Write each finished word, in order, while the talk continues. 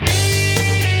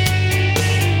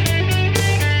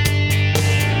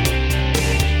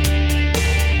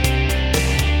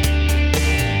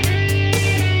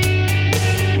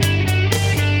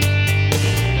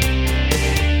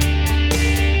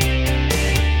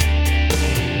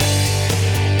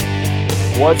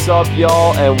What's up,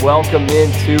 y'all, and welcome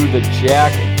into the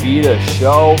Jack Vita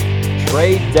Show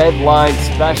trade deadline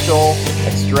special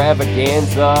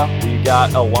extravaganza. We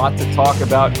got a lot to talk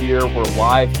about here. We're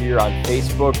live here on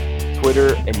Facebook,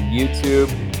 Twitter, and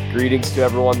YouTube. Greetings to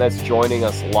everyone that's joining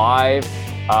us live.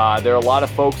 There are a lot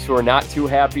of folks who are not too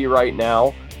happy right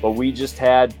now, but we just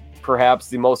had perhaps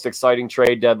the most exciting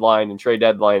trade deadline in trade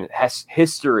deadline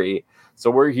history. So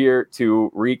we're here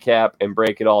to recap and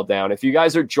break it all down. If you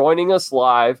guys are joining us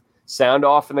live, sound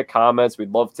off in the comments. We'd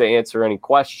love to answer any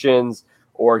questions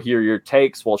or hear your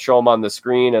takes. We'll show them on the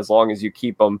screen as long as you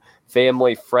keep them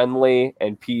family friendly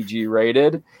and PG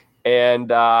rated.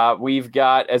 And we've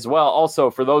got as well,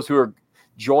 also for those who are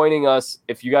joining us,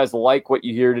 if you guys like what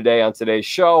you hear today on today's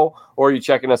show, or you're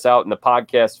checking us out in the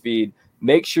podcast feed,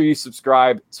 make sure you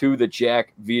subscribe to the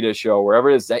Jack Vita Show,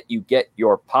 wherever it is that you get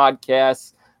your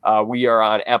podcasts. We are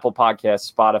on Apple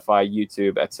Podcasts, Spotify,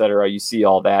 YouTube, etc. You see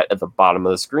all that at the bottom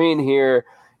of the screen here.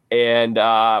 And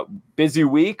busy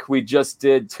week. We just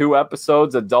did 2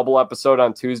 episodes, a double episode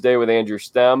on Tuesday with Andrew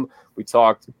Stem. We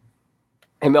talked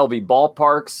MLB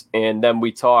ballparks, and then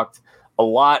we talked a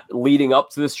lot leading up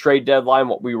to this trade deadline,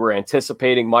 what we were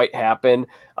anticipating might happen.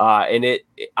 I'd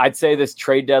say this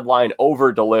trade deadline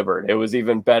over-delivered. It was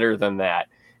even better than that.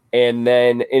 And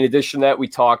then in addition to that, we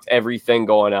talked everything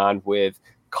going on with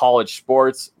college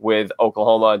sports, with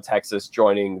Oklahoma and Texas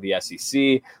joining the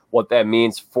SEC, what that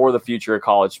means for the future of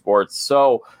college sports.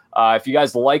 So if you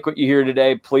guys like what you hear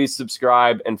today, please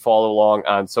subscribe and follow along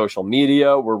on social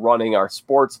media. We're running our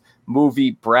sports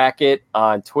movie bracket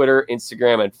on Twitter,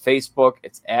 Instagram, and Facebook.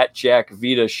 It's at Jack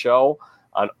Vita Show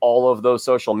on all of those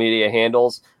social media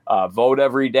handles. Vote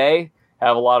every day.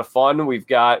 Have a lot of fun.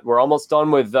 We're almost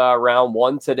done with round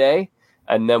 1 today.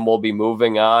 And then we'll be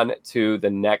moving on to the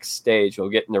next stage. We'll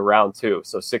get into round 2.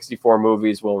 So 64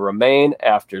 movies will remain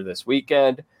after this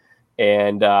weekend.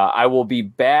 And I will be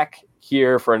back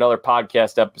here for another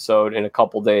podcast episode in a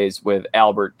couple days with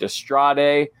Albert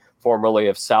Destrade, formerly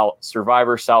of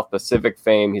Survivor South Pacific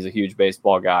fame. He's a huge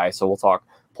baseball guy. So we'll talk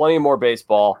plenty more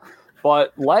baseball.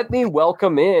 But let me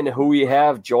welcome in who we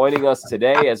have joining us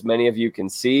today. As many of you can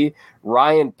see,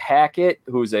 Ryan Packett,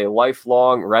 who's a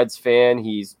lifelong Reds fan.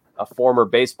 He's a former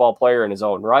baseball player in his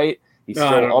own right. He's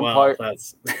still umpire.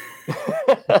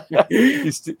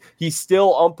 He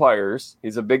still umpires.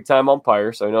 He's a big time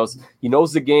umpire, so he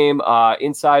knows the game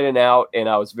inside and out. And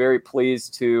I was very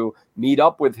pleased to meet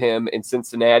up with him in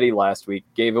Cincinnati last week.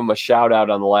 Gave him a shout out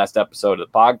on the last episode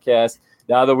of the podcast.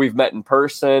 Now that we've met in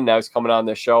person, now he's coming on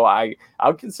the show. I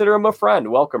would consider him a friend.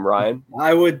 Welcome, Ryan.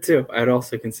 I would too. I'd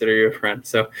also consider you a friend.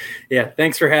 So, yeah,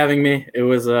 thanks for having me. It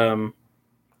was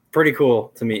pretty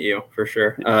cool to meet you, for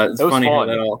sure. It's funny how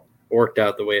that all worked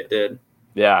out the way it did.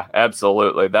 Yeah,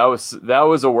 absolutely. That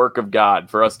was a work of God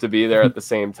for us to be there at the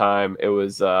same time. It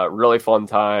was a really fun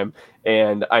time,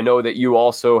 and I know that you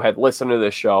also had listened to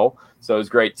the show, so it was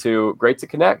great to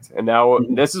connect. And now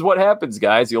this is what happens,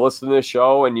 guys. You listen to the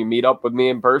show and you meet up with me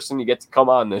in person. You get to come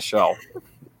on this show.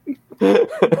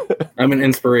 I'm an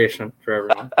inspiration for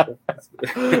everyone.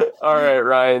 All right,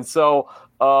 Ryan. So,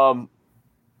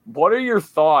 what are your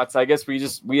thoughts? I guess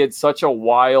we had such a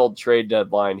wild trade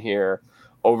deadline here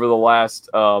over the last,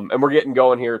 and we're getting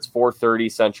going here. It's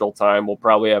 4:30 Central Time. We'll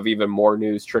probably have even more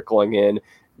news trickling in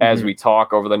as we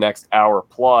talk over the next hour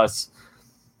plus.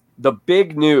 The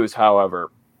big news,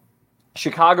 however,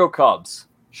 Chicago Cubs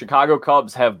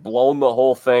have blown the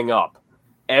whole thing up.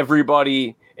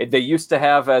 Everybody, they used to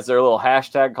have as their little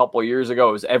hashtag a couple of years ago,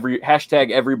 it was hashtag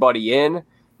everybody in.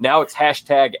 Now it's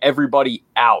hashtag everybody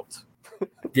out.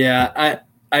 Yeah,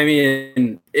 I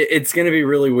mean, it's going to be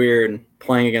really weird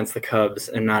playing against the Cubs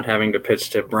and not having to pitch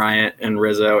to Bryant and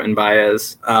Rizzo and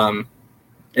Baez.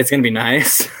 It's going to be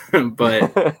nice,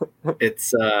 but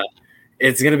it's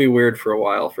going to be weird for a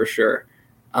while for sure.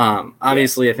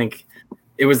 Obviously, I think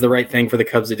it was the right thing for the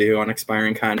Cubs to do on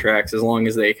expiring contracts, as long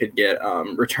as they could get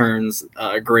returns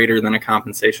greater than a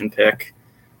compensation pick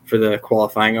for the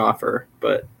qualifying offer.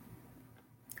 But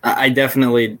I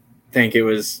definitely think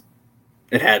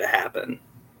it had to happen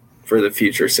for the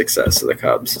future success of the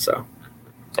Cubs. So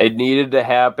it needed to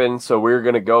happen. So we're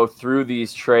going to go through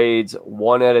these trades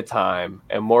one at a time,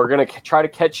 and we're going to try to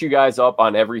catch you guys up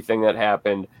on everything that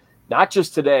happened, not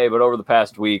just today, but over the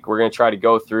past week. We're going to try to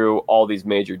go through all these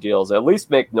major deals, at least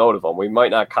make note of them. We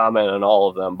might not comment on all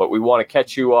of them, but we want to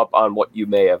catch you up on what you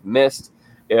may have missed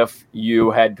if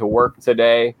you had to work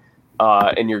today.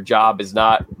 And your job is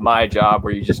not my job,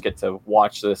 where you just get to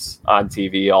watch this on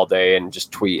TV all day and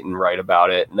just tweet and write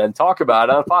about it and then talk about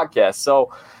it on a podcast.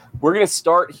 So we're going to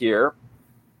start here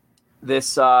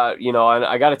this, and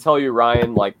I got to tell you,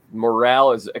 Ryan, like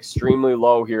morale is extremely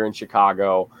low here in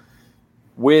Chicago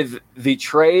with the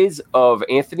trades of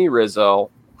Anthony Rizzo,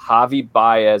 Javi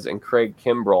Baez, and Craig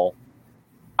Kimbrell.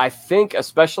 I think,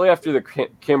 especially after the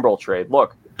Kimbrell trade,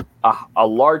 look, a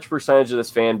large percentage of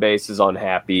this fan base is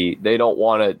unhappy. They don't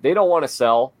want to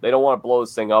sell. They don't want to blow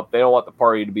this thing up. They don't want the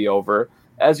party to be over.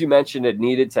 As you mentioned, it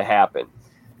needed to happen.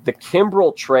 The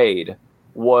Kimbrell trade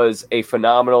was a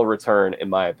phenomenal return, in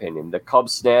my opinion. The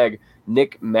Cubs snag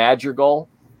Nick Madrigal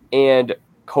and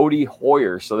Cody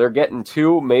Hoyer. So they're getting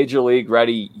 2 major league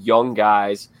ready young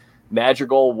guys.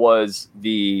 Madrigal was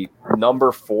the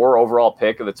number 4 overall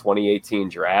pick of the 2018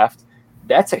 draft.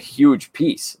 That's a huge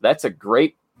piece. That's a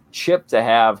great chip to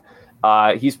have.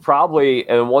 He's probably,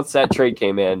 and once that trade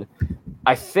came in,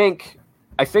 I think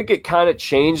it kind of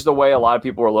changed the way a lot of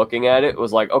people were looking at it. It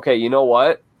was like, okay, you know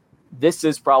what? This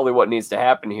is probably what needs to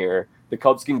happen here. The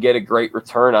Cubs can get a great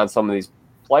return on some of these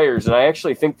players, and I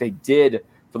actually think they did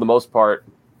for the most part.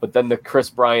 But then the Chris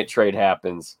Bryant trade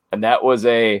happens, and that was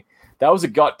a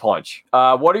gut punch.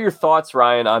 What are your thoughts,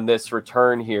 Ryan, on this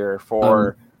return here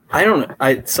for? I don't know.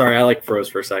 I like froze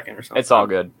for a second or something. It's all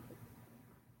good.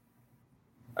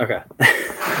 Okay.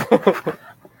 All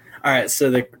right. So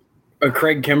the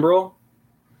Craig Kimbrell.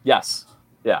 Yes.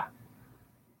 Yeah.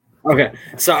 Okay.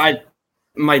 So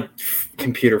my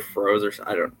computer froze or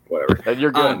I don't whatever.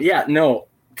 You're good. Yeah. No.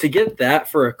 To get that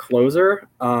for a closer.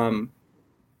 Okay.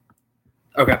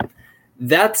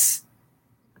 That's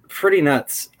pretty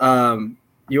nuts.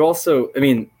 You also, I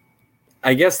mean,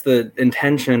 I guess the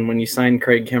intention when you signed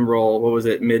Craig Kimbrell, what was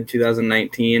it, mid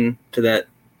 2019 to that,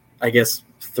 I guess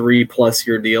 3+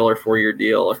 year deal or 4-year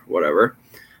deal or whatever.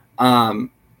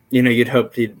 You'd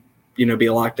hope he'd, be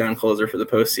a lockdown closer for the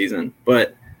postseason,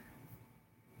 but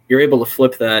you're able to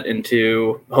flip that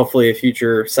into hopefully a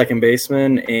future second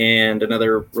baseman and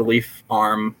another relief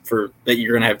arm that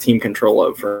you're going to have team control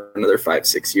of for another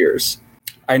 5-6 years.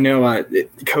 I know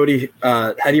Cody,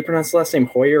 how do you pronounce the last name?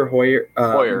 Hoyer?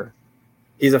 Hoyer.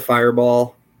 He's a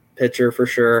fireball pitcher for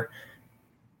sure.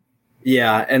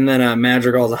 Yeah, and then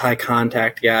Madrigal's a high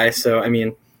contact guy. So, I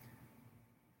mean,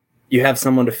 you have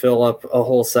someone to fill up a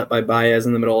hole set by Baez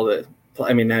in the middle of the –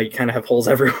 I mean, now you kind of have holes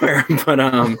everywhere.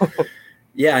 But,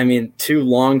 yeah, I mean, 2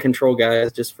 long control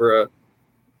guys just for a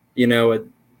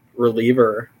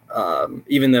reliever,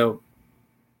 even though,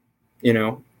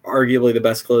 arguably the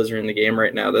best closer in the game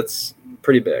right now. That's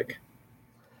pretty big.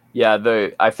 Yeah,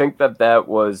 I think that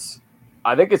was –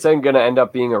 I think it's going to end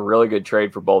up being a really good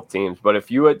trade for both teams. But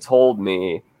if you had told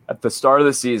me at the start of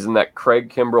the season that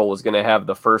Craig Kimbrell was going to have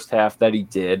the first half that he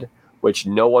did, which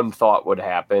no one thought would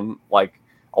happen, like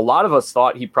a lot of us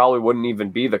thought he probably wouldn't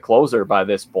even be the closer by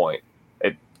this point.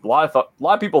 A lot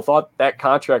of people thought that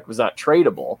contract was not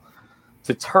tradable.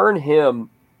 To turn him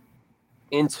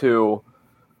into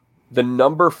the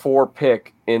number 4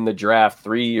 pick in the draft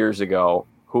 3 years ago,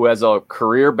 who has a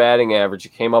career batting average. He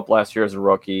came up last year as a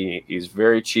rookie. He's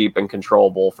very cheap and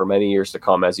controllable for many years to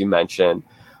come, as you mentioned.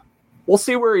 We'll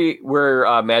see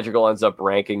where Madrigal ends up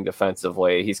ranking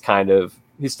defensively. He's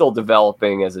still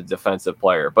developing as a defensive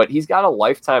player, but he's got a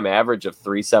lifetime average of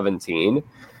 317.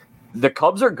 The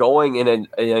Cubs are going in an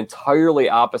entirely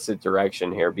opposite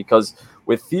direction here because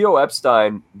with Theo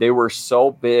Epstein, they were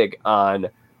so big on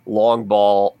long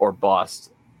ball or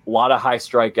bust. A lot of high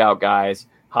strikeout guys.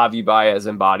 Javi Baez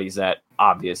embodies that,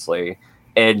 obviously,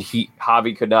 and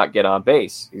Javi could not get on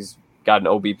base. He's got an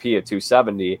OBP of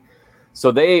 270.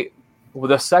 So the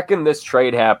second this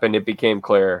trade happened, it became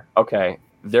clear, okay,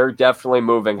 they're definitely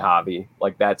moving Javi.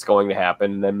 Like, that's going to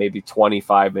happen. And then maybe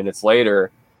 25 minutes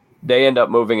later, they end up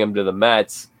moving him to the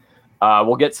Mets.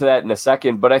 We'll get to that in a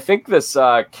second. But I think this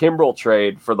Kimbrell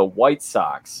trade for the White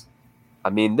Sox, I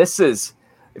mean, this is,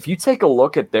 if you take a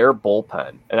look at their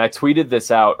bullpen, and I tweeted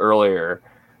this out earlier,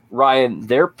 Ryan,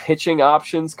 their pitching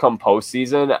options come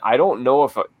postseason. I don't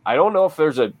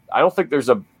think there's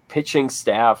a pitching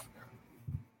staff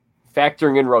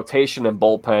factoring in rotation and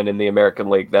bullpen in the American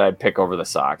League that I'd pick over the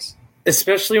Sox.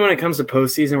 Especially when it comes to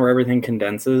postseason where everything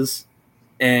condenses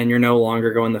and you're no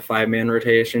longer going the 5-man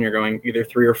rotation. You're going either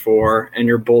 3 or 4, and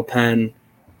your bullpen,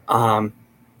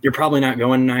 you're probably not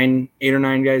going 8 or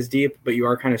 9 guys deep, but you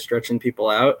are kind of stretching people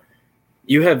out.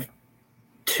 You have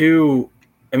 2.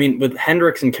 I mean, with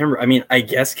Hendricks and Kimbrell, I mean, I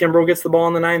guess Kimbrell gets the ball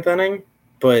in the 9th inning,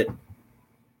 but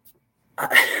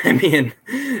I mean,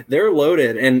 they're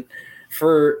loaded. And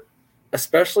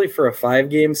especially for a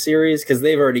 5-game series, because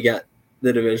they've already got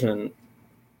the division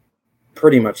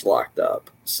pretty much locked up.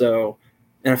 So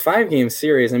in a 5-game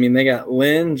series, I mean, they got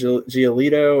Lynn,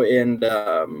 Giolito, and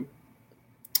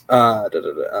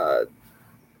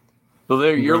So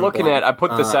there, you're looking at. I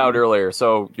put this out earlier.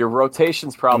 So your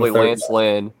rotation's probably Lance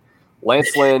Lynn,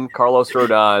 Carlos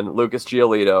Rodon, Lucas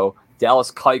Giolito, Dallas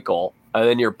Keuchel, and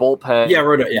then your bullpen. Yeah,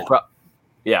 Rodon.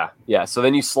 Yeah. So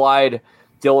then you slide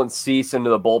Dylan Cease into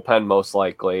the bullpen most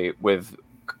likely with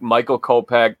Michael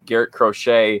Kopech, Garrett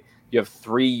Crochet. You have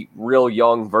 3 real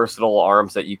young, versatile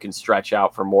arms that you can stretch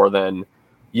out for more than.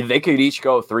 They could each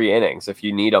go 3 innings if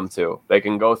you need them to. They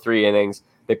can go 3 innings.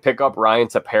 They pick up Ryan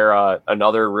Tepera,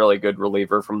 another really good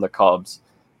reliever from the Cubs,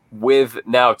 with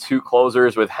now 2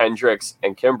 closers with Hendricks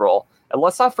and Kimbrel. And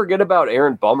let's not forget about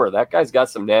Aaron Bummer. That guy's got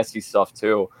some nasty stuff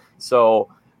too. So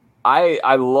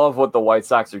I love what the White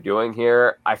Sox are doing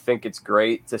here. I think it's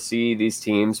great to see these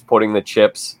teams putting the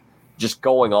chips, just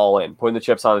going all in, putting the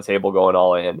chips on the table, going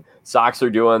all in. Sox are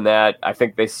doing that. I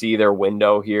think they see their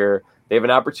window here. They have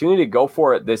an opportunity to go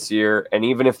for it this year. And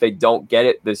even if they don't get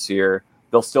it this year,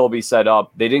 they'll still be set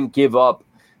up. They didn't give up.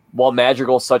 While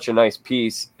Madrigal's such a nice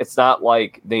piece, it's not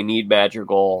like they need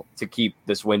Madrigal to keep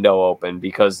this window open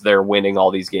because they're winning all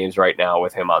these games right now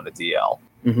with him on the DL.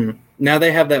 Mm-hmm. Now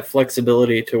they have that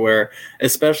flexibility to where,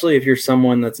 especially if you're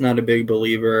someone that's not a big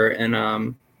believer in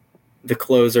the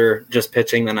closer just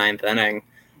pitching the 9th inning.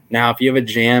 Now, if you have a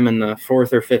jam in the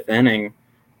 4th or 5th inning,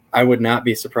 I would not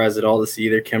be surprised at all to see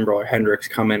either Kimbrel or Hendricks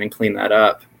come in and clean that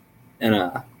up in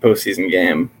a postseason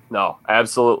game. No,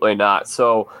 absolutely not.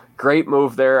 So great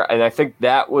move there. And I think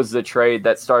that was the trade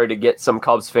that started to get some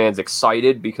Cubs fans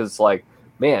excited because, like,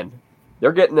 man,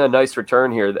 they're getting a nice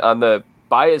return here. On the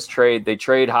Baez trade, they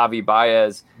trade Javi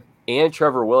Baez and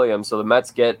Trevor Williams. So the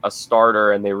Mets get a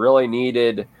starter, and they really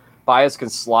needed Baez can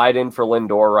slide in for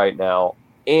Lindor right now.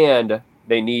 And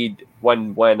they need,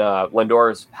 when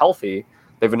Lindor is healthy,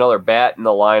 they have another bat in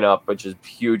the lineup, which is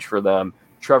huge for them.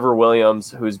 Trevor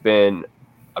Williams, who's been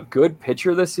a good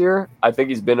pitcher this year. I think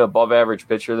he's been an above average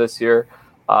pitcher this year.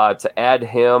 To add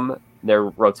him, their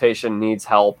rotation needs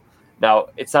help. Now,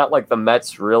 it's not like the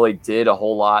Mets really did a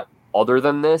whole lot other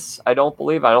than this, I don't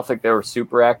believe. I don't think they were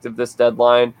super active this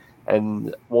deadline,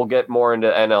 and we'll get more into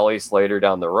NL East later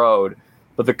down the road.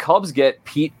 But the Cubs get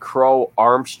Pete Crow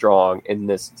Armstrong in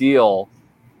this deal,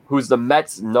 who's the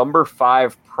Mets' number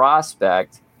 5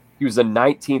 prospect. He was a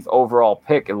 19th overall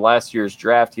pick in last year's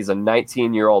draft. He's a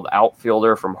 19-year-old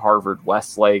outfielder from Harvard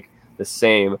Westlake, the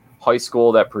same high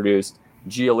school that produced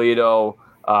Giolito,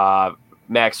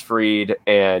 Max Fried,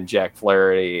 and Jack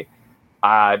Flaherty.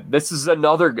 I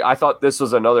thought this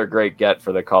was another great get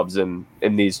for the Cubs in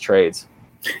these trades.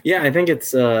 Yeah, I think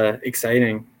it's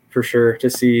exciting for sure to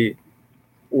see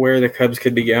where the Cubs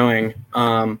could be going.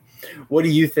 What do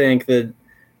you think?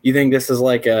 You think this is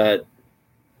like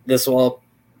this will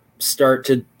start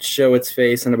to show its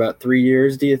face in about 3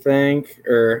 years, do you think?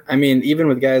 Or, I mean, even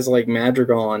with guys like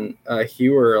Madrigal and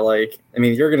Hewer,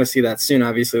 you're going to see that soon.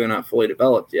 Obviously, they're not fully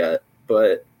developed yet,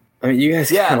 but I mean, you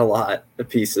guys got a lot of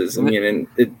pieces.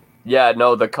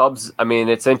 The Cubs,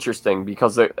 it's interesting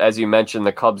because, as you mentioned,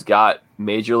 the Cubs got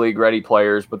major league ready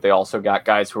players, but they also got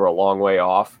guys who are a long way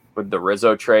off. With the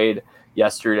Rizzo trade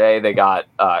yesterday, they got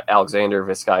Alexander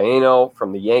Vizcaino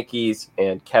from the Yankees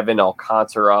and Kevin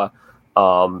Alcantara.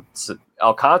 So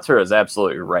Alcantara is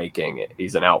absolutely raking.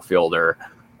 He's an outfielder,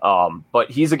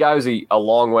 but he's a guy who's a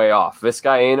long way off.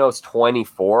 Vizcaino's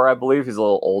 24, I believe. He's a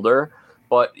little older,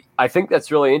 but I think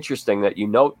that's really interesting that you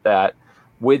note that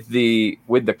with the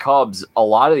Cubs, a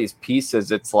lot of these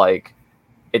pieces,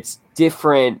 it's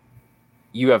different.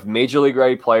 You have major league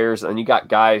ready players, and you got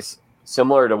guys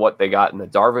similar to what they got in the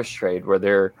Darvish trade, where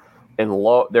they're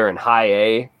in high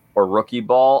A or rookie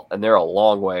ball, and they're a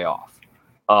long way off.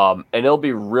 And it'll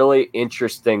be really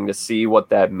interesting to see what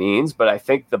that means. But I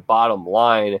think the bottom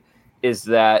line is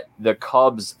that the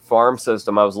Cubs farm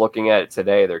system, I was looking at it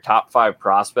today, their top 5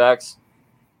 prospects,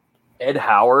 Ed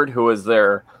Howard, who was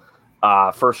their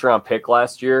first round pick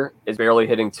last year, is barely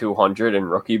hitting 200 in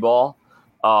rookie ball.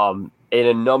 And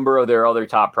a number of their other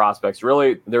top prospects,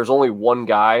 really, there's only one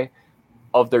guy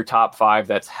of their top 5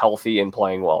 that's healthy and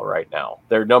playing well right now.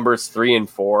 Their numbers 3 and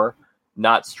 4,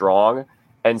 not strong.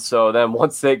 And so then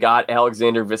once they got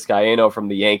Alexander Vizcaino from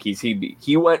the Yankees,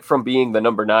 he went from being the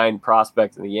number 9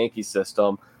 prospect in the Yankee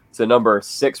system to number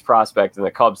 6 prospect in the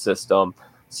Cubs system.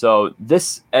 So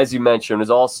this, as you mentioned,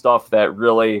 is all stuff that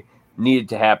really needed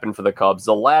to happen for the Cubs.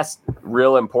 The last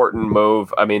real important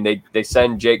move, they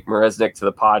send Jake Marisnick to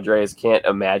the Padres. Can't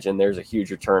imagine there's a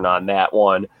huge return on that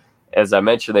one. As I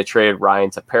mentioned, they traded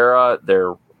Ryan Tepera,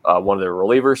 their one of their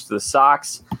relievers, to the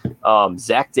Sox.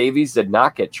 Zach Davies did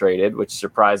not get traded, which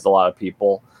surprised a lot of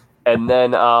people. And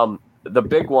then the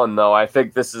big one, though, I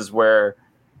think this is where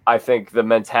I think the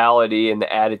mentality and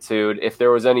the attitude, if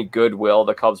there was any goodwill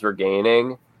the Cubs were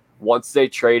gaining, once they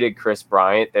traded Chris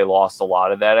Bryant, they lost a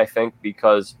lot of that, I think,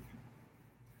 because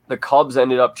the Cubs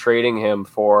ended up trading him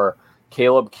for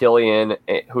Caleb Killian,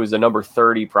 who's a number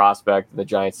 30 prospect in the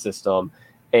Giants system,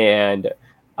 and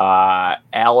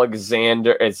Alex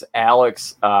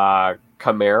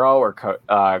Camaro or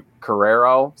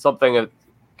Carrero,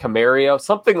 Camario,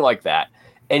 something like that.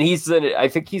 And I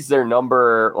think he's their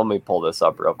number. Let me pull this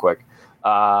up real quick.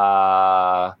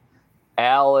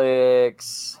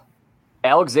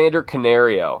 Alexander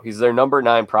Canario. He's their number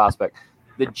 9 prospect.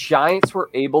 The Giants were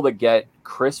able to get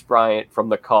Chris Bryant from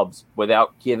the Cubs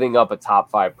without giving up a top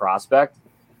 5 prospect.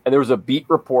 And there was a beat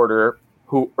reporter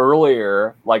who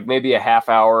earlier, like maybe a half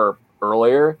hour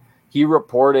earlier, he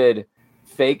reported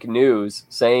fake news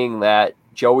saying that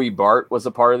Joey Bart was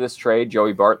a part of this trade.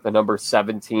 Joey Bart, the number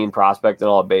 17 prospect in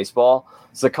all of baseball.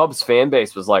 So the Cubs fan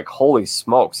base was like, holy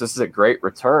smokes, this is a great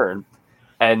return.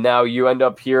 And now you end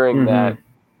up hearing that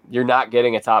you're not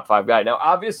getting a top 5 guy. Now,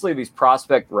 obviously, these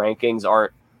prospect rankings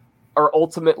are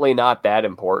ultimately not that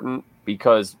important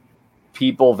because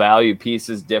people value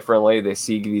pieces differently. They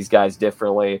see these guys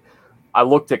differently. I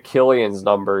looked at Killian's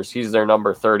numbers. He's their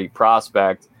number 30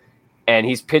 prospect, and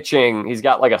he's pitching. He's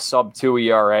got like a sub 2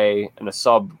 ERA and a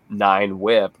sub 9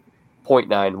 whip,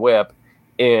 0.9 whip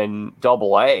in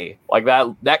Double-A. Like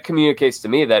that communicates to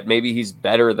me that maybe he's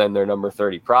better than their number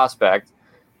 30 prospect.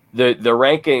 The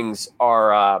rankings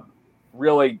are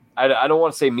really, I don't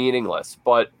want to say meaningless,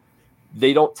 but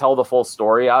they don't tell the full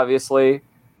story, obviously.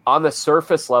 On the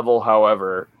surface level,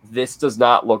 however, this does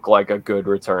not look like a good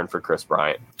return for Chris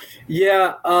Bryant.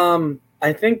 Yeah,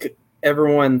 I think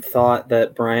everyone thought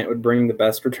that Bryant would bring the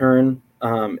best return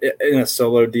in a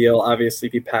solo deal. Obviously,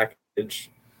 if you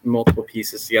package multiple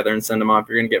pieces together and send them off,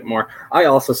 you're going to get more. I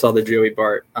also saw the Joey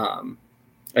Bart,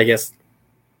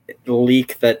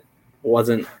 leak that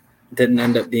didn't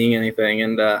end up being anything.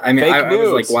 And I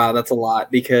was like, wow, that's a lot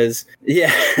because,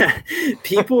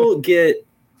 people get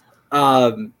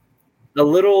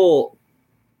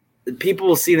people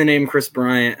will see the name Chris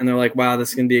Bryant and they're like, wow, this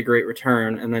is going to be a great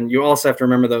return. And then you also have to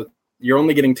remember that you're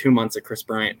only getting 2 months of Chris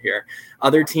Bryant here.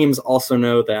 Other teams also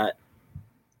know that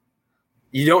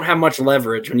you don't have much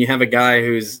leverage when you have a guy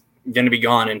who's going to be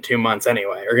gone in 2 months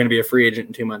anyway, or going to be a free agent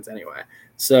in 2 months anyway.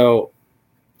 So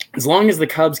as long as the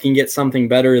Cubs can get something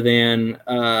better than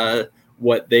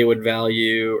what they would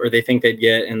value or they think they'd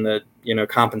get in the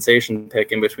compensation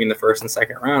pick in between the first and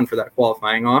second round for that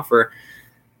qualifying offer,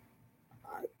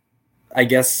 I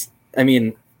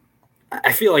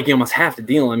feel like you almost have to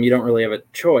deal him. You don't really have a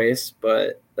choice,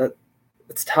 but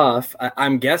it's tough.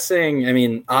 I'm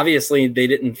guessing, obviously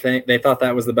they thought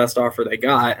that was the best offer they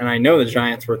got. And I know the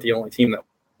Giants were the only team that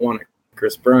wanted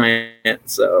Chris Bryant.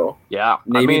 So yeah,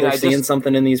 maybe they're seeing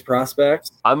something in these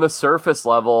prospects. On the surface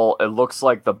level, it looks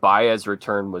like the Baez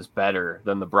return was better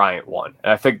than the Bryant one.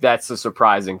 And I think that's the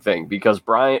surprising thing because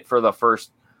Bryant for the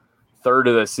first third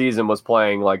of the season was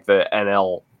playing like the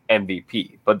NL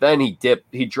MVP, but then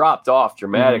he dropped off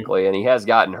dramatically and he has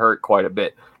gotten hurt quite a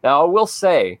bit. Now I will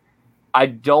say, I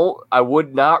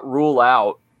would not rule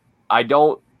out,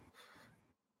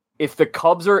 if the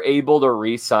Cubs are able to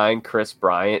re-sign Chris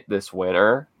Bryant this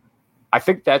winter, I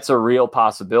think that's a real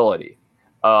possibility.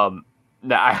 Now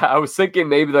I was thinking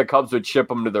maybe the Cubs would ship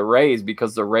him to the Rays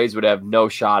because the Rays would have no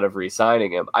shot of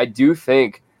re-signing him. I do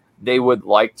think they would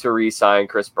like to re-sign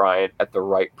Chris Bryant at the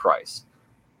right price.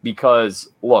 Because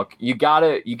look, you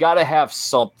gotta have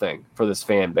something for this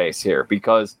fan base here.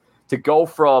 Because to go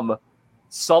from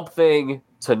something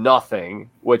to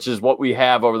nothing, which is what we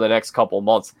have over the next couple of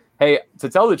months. Hey, to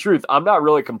tell the truth, I'm not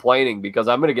really complaining because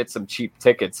I'm gonna get some cheap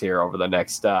tickets here over the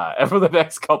next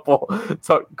couple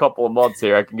of months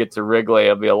here. I can get to Wrigley;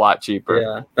 it'll be a lot cheaper.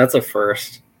 Yeah, that's a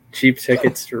first. Cheap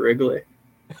tickets to Wrigley.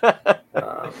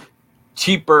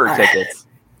 Cheaper tickets.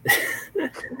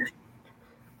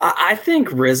 I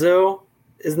think Rizzo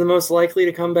is the most likely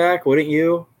to come back, wouldn't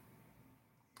you?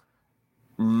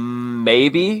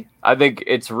 Maybe. I think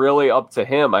it's really up to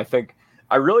him. I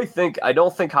don't think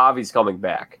Javi's coming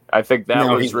back. I think that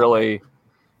was really,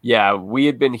 we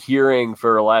had been hearing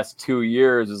for the last 2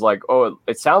 years is like,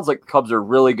 it sounds like the Cubs are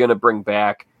really going to bring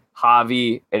back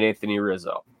Javi and Anthony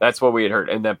Rizzo. That's what we had heard.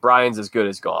 And that Brian's as good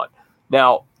as gone.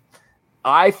 Now,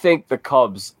 I think the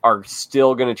Cubs are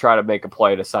still going to try to make a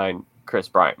play to sign Chris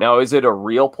Bryant. Now, is it a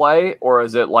real play or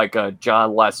is it like a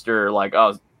John Lester, like,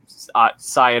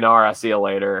 sayonara, see you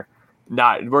later?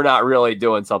 We're not really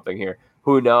doing something here.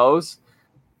 Who knows?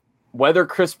 Whether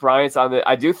Chris Bryant's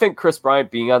I do think Chris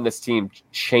Bryant being on this team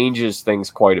changes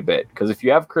things quite a bit. Because if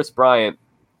you have Chris Bryant,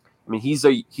 he's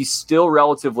still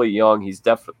relatively young. He's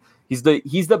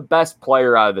the best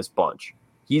player out of this bunch.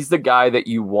 He's the guy that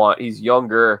you want. He's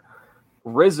younger.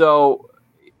 Rizzo,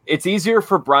 it's easier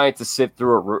for Bryant to sit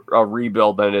through a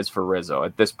rebuild than it is for Rizzo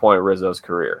at this point in Rizzo's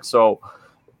career. So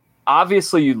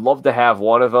obviously you'd love to have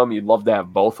one of them. You'd love to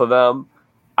have both of them.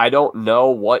 I don't know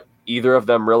what either of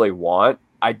them really want.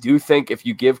 I do think if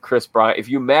you give Chris Bryant, if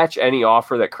you match any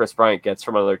offer that Chris Bryant gets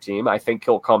from another team, I think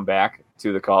he'll come back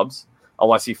to the Cubs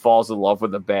unless he falls in love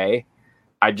with the Bay.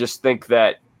 I just think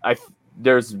that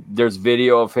there's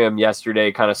video of him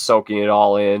yesterday kind of soaking it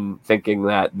all in, thinking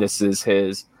that this is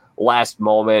his last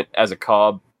moment as a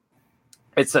Cub.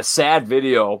 It's a sad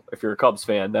video if you're a Cubs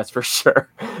fan, that's for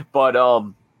sure. But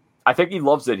I think he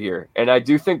loves it here. And I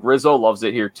do think Rizzo loves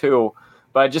it here too.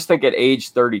 But I just think at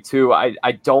age 32,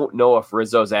 I don't know if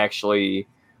Rizzo's actually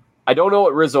 – I don't know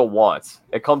what Rizzo wants.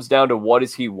 It comes down to what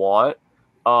does he want.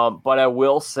 But I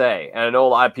will say, and I know a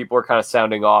lot of people are kind of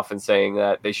sounding off and saying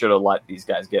that they should have let these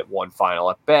guys get one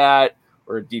final at bat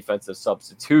or a defensive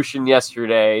substitution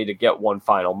yesterday to get one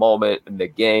final moment in the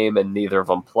game, and neither of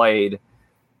them played.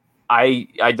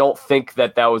 I don't think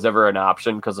that was ever an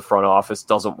option because the front office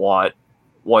doesn't want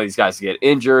one of these guys to get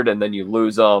injured and then you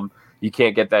lose them. You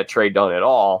can't get that trade done at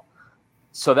all.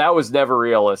 So that was never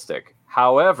realistic.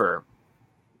 However,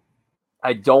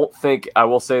 I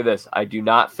will say this, I do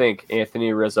not think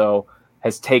Anthony Rizzo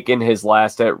has taken his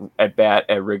last at bat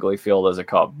at Wrigley Field as a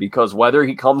Cub, because whether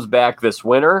he comes back this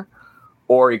winter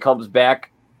or he comes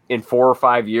back in 4 or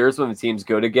 5 years when the team's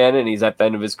good again and he's at the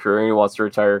end of his career and he wants to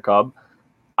retire a Cub,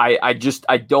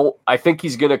 I think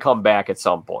he's going to come back at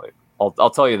some point.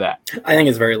 I'll tell you that. I think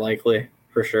it's very likely.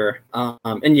 For sure.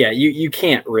 And yeah, you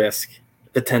can't risk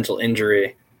potential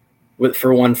injury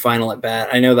for one final at bat.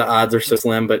 I know the odds are so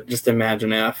slim, but just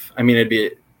imagine if. I mean, it'd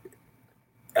be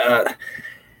a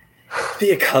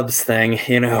Cubs thing,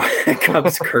 a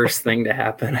Cubs curse thing to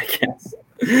happen, I guess,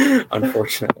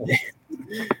 unfortunately.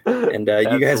 And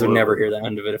you guys would never hear the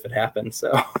end of it if it happened.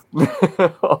 So,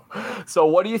 so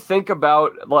what do you think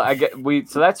about? Well,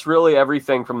 so that's really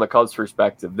everything from the Cubs'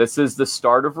 perspective. This is the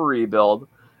start of a rebuild.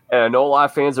 And I know a lot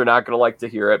of fans are not going to like to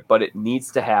hear it, but it needs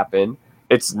to happen.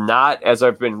 It's not, as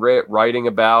I've been writing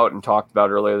about and talked about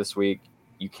earlier this week,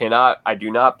 I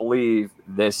do not believe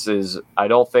I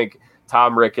don't think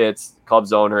Tom Ricketts,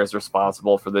 Cubs owner, is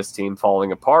responsible for this team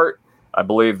falling apart. I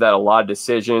believe that a lot of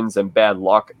decisions and bad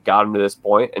luck got them to this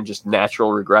point and just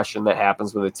natural regression that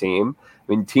happens with a team.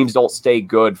 I mean, teams don't stay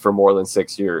good for more than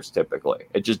 6 years typically.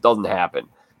 It just doesn't happen.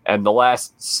 And the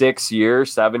last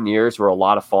 7 years were a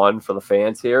lot of fun for the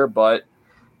fans here, but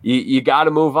you got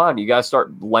to move on. You got to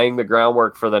start laying the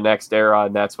groundwork for the next era,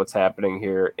 and that's what's happening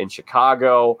here in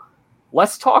Chicago.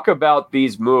 Let's talk about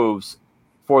these moves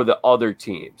for the other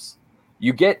teams.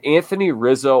 You get Anthony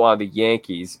Rizzo on the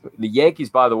Yankees. The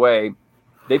Yankees, by the way,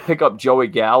 they pick up Joey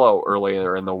Gallo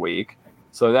earlier in the week.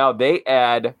 So now they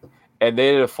add, and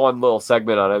they did a fun little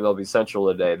segment on MLB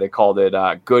Central today. They called it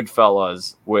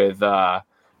Goodfellas with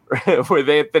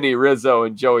Anthony Rizzo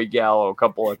and Joey Gallo, a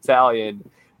couple Italian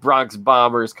Bronx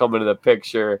Bombers coming to the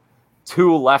picture,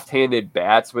 2 left-handed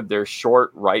bats with their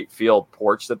short right field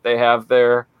porch that they have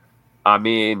there. I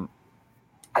mean,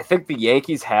 I think the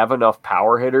Yankees have enough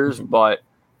power hitters, but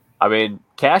I mean,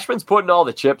 Cashman's putting all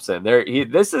the chips in there.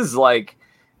 This is like,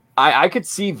 I could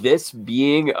see this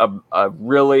being a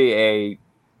really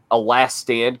a last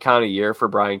stand kind of year for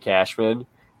Brian Cashman.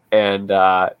 And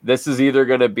this is either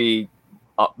going to be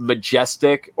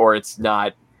majestic or it's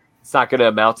not going to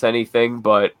amount to anything,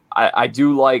 but I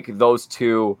do like those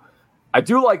two. I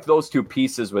do like those two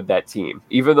pieces with that team,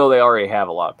 even though they already have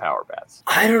a lot of power bats.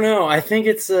 I don't know. I think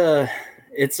it's a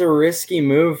risky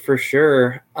move for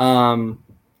sure.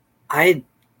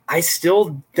 I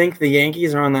still think the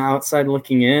Yankees are on the outside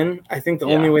looking in. I think the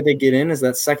only way they get in is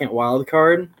that second wild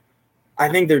card. I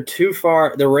think they're too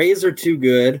far. The Rays are too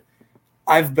good.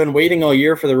 I've been waiting all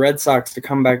year for the Red Sox to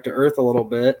come back to earth a little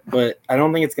bit, but I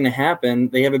don't think it's going to happen.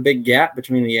 They have a big gap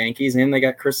between the Yankees, and they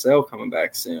got Chris Sale coming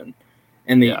back soon.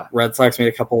 And the Red Sox made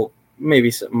a couple,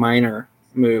 maybe some minor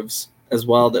moves as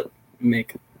well that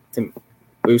make to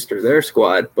booster their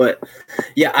squad. But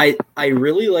yeah, I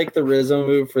really like the Rizzo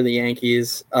move for the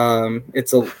Yankees.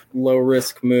 It's a low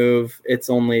risk move. It's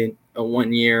only a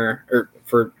 1 year or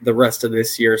for the rest of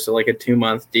this year, so like a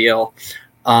 2-month deal.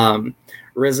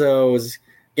 Rizzo's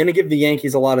going to give the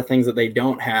Yankees a lot of things that they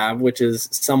don't have, which is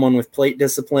someone with plate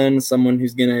discipline, someone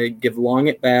who's going to give long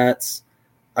at bats,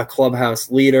 a clubhouse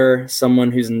leader,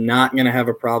 someone who's not going to have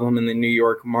a problem in the New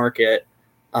York market.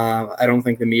 I don't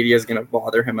think the media is going to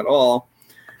bother him at all.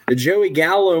 The Joey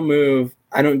Gallo move,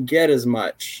 I don't get as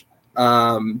much.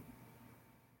 The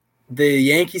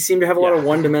Yankees seem to have a lot of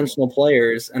one-dimensional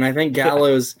players, and I think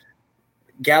Gallo's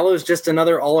just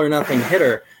another all-or-nothing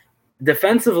hitter.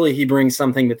 defensively, he brings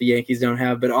something that the Yankees don't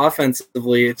have, but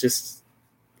offensively, it just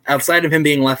outside of him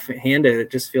being left-handed,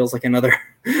 it just feels like another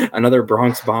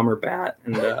Bronx Bomber bat.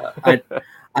 And I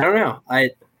don't know.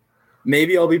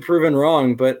 Maybe I'll be proven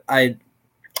wrong, but I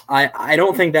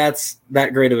don't think that's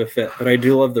that great of a fit. But I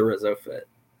do love the Rizzo fit.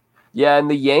 Yeah, and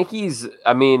the Yankees,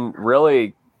 I mean,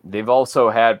 really, they've also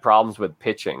had problems with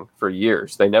pitching for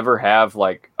years. They never have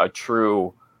like a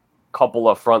true couple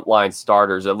of frontline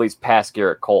starters, at least past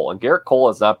Garrett Cole. And Garrett Cole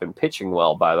has not been pitching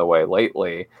well, by the way,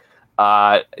 lately.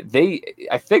 I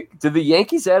think, did the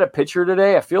Yankees add a pitcher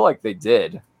today? I feel like they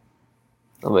did.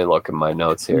 Let me look at my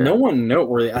notes here. No one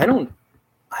noteworthy. I don't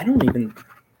even.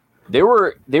 They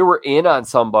were in on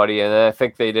somebody, and I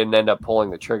think they didn't end up pulling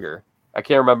the trigger. I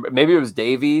can't remember. Maybe it was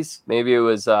Davies. Maybe it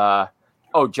was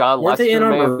John Lester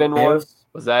may have been one.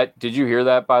 Was that? Did you hear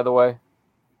that, by the way?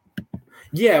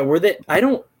 Yeah. Were they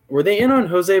in on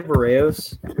Jose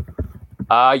Barrios?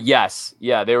 Yes.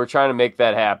 Yeah, they were trying to make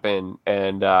that happen,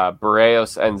 and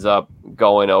Barrios ends up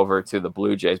going over to the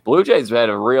Blue Jays. Blue Jays had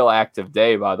a real active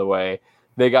day, by the way.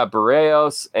 They got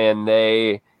Barrios, and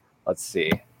let's see.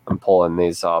 I'm pulling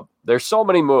these up. There's so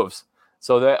many moves.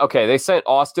 So they sent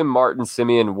Austin Martin,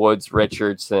 Simeon Woods,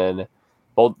 Richardson,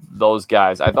 both those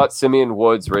guys. I thought Simeon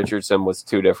Woods, Richardson was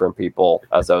two different people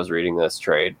as I was reading this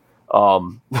trade.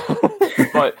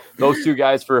 But those two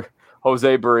guys for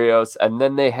Jose Barrios, and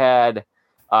then they had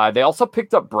they also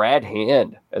picked up Brad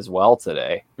Hand as well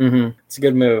today. Mm-hmm. It's a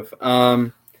good move.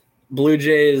 Blue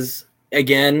Jays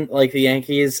again, like the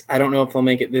Yankees. I don't know if they'll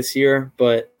make it this year,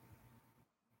 but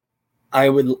I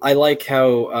like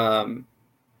how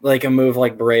like a move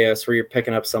like Barrios, where you're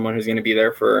picking up someone who's going to be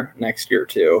there for next year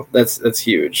too. That's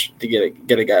huge to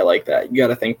get a guy like that. You got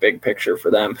to think big picture for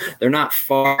them. They're not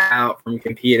far out from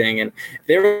competing, and if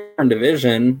they're in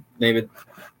division, they would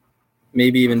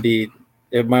maybe even be.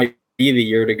 It might be the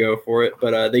year to go for it,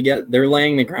 but they're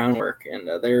laying the groundwork, and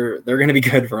they're going to be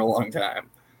good for a long time.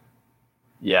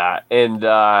 Yeah, and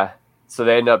so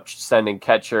they end up sending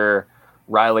catcher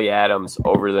Riley Adams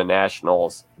over to the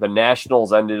Nationals. The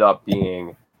Nationals ended up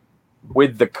being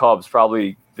with the Cubs,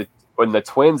 probably when the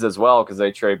Twins as well, because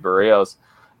they trade Barrios.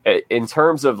 In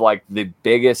terms of like the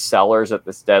biggest sellers at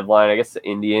this deadline, I guess the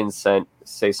Indians sent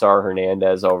Cesar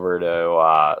Hernandez over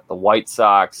to the White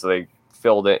Sox. So they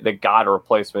filled it. They got a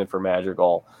replacement for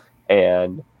Madrigal,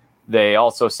 and they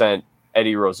also sent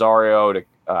Eddie Rosario to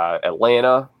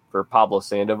Atlanta for Pablo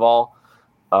Sandoval.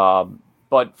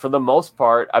 But for the most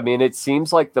part, I mean, it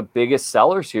seems like the biggest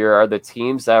sellers here are the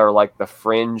teams that are like the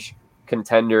fringe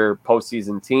contender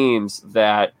postseason teams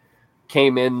that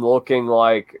came in looking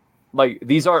like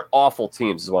these aren't awful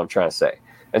teams is what I'm trying to say.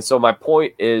 And so my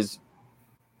point is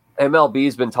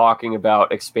MLB's been talking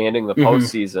about expanding the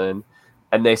postseason,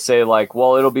 and they say like,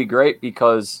 well, it'll be great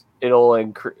because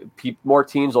it'll more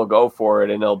teams will go for it,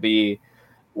 and it'll be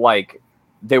like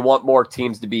they want more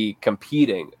teams to be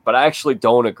competing. But I actually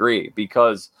don't agree,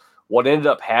 because what ended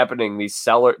up happening,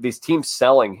 these teams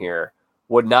selling here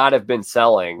would not have been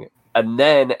selling. And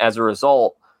then as a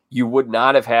result, you would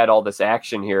not have had all this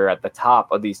action here at the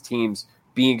top of these teams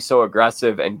being so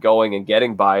aggressive and going and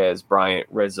getting Baez, Bryant,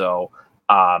 Rizzo,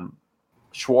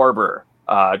 Schwarber,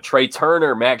 Trey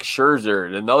Turner, Max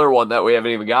Scherzer, another one that we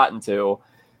haven't even gotten to.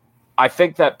 I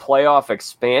think that playoff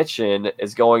expansion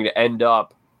is going to end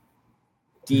up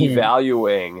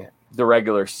devaluing the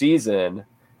regular season,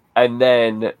 and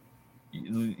then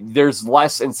there's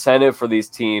less incentive for these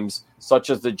teams, such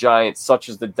as the Giants, such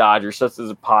as the Dodgers, such as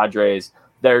the Padres.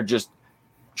 They're just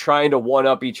trying to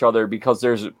one-up each other because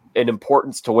there's an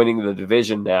importance to winning the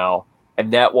division now,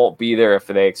 and that won't be there if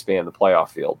they expand the playoff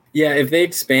field. Yeah, if they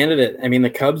expanded it, I mean, the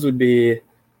Cubs would be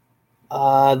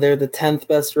they're the 10th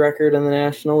best record in the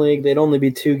National League. They'd only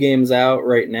be 2 games out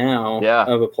right now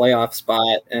of a playoff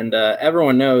spot. And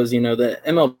everyone knows, the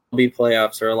MLB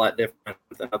playoffs are a lot different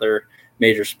than other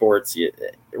major sports.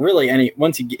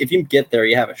 If you get there,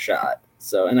 you have a shot.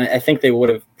 So, and I think they would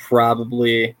have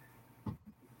probably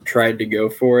tried to go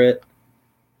for it,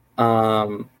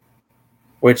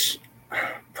 which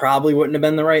probably wouldn't have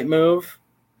been the right move.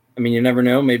 I mean, you never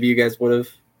know. Maybe you guys would have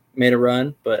made a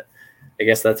run, but I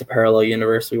guess that's a parallel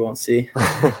universe we won't see.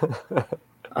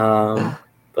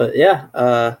 But yeah,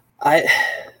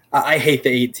 I hate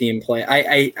the 8-team play.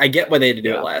 I get why they had to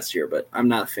do it last year, but I'm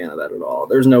not a fan of that at all.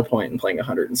 There's no point in playing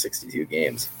 162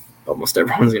 games. Almost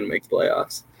everyone's going to make the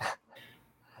playoffs.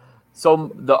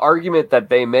 So the argument that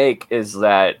they make is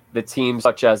that the teams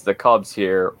such as the Cubs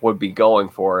here would be going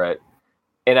for it.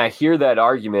 And I hear that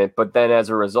argument, but then as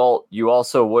a result, you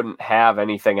also wouldn't have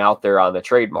anything out there on the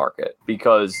trade market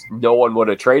because no one would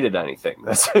have traded anything.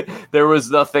 There was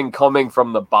nothing coming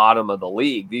from the bottom of the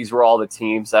league. These were all the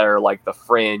teams that are like the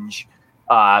fringe,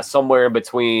 somewhere in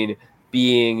between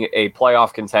being a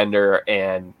playoff contender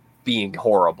and being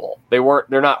horrible.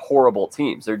 They're not horrible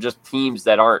teams. They're just teams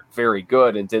that aren't very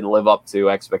good and didn't live up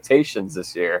to expectations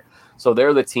this year. So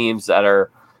they're the teams that are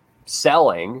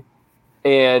selling.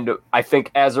 And I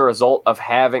think as a result of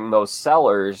having those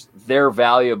sellers, they're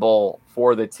valuable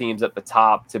for the teams at the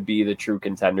top to be the true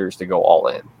contenders to go all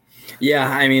in.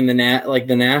 Yeah, I mean, the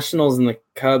Nationals and the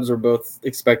Cubs were both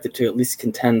expected to at least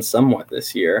contend somewhat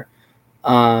this year.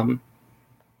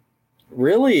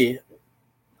 Really,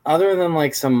 other than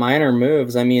like some minor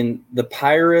moves, I mean, the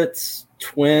Pirates,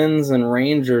 Twins, and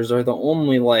Rangers are the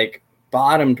only like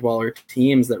bottom dweller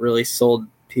teams that really sold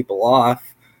people off.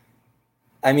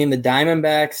 I mean, the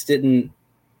Diamondbacks didn't,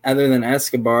 other than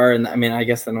Escobar, and I mean, I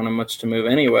guess they don't have much to move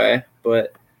anyway.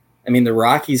 But I mean, the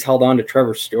Rockies held on to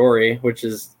Trevor Story,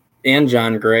 and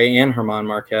John Gray and German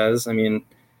Marquez. I mean,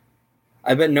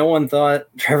 I bet no one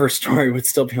thought Trevor Story would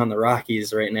still be on the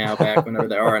Rockies right now, back whenever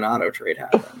the Arenado trade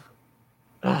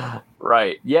happened.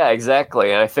 Right. Yeah,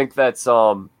 exactly. And I think that's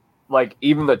like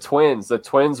even the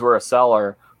Twins were a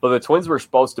seller, but the Twins were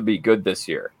supposed to be good this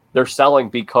year. They're selling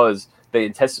because they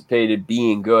anticipated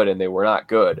being good and they were not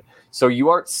good. So you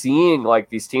aren't seeing like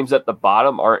these teams at the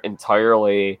bottom aren't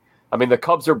entirely, I mean, the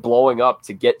Cubs are blowing up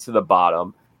to get to the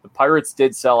bottom. The Pirates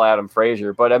did sell Adam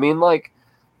Frazier, but I mean, like,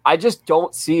 I just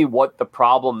don't see what the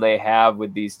problem they have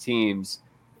with these teams,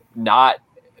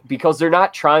 because they're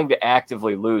not trying to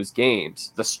actively lose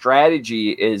games. The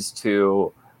strategy is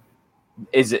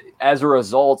as a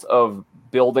result of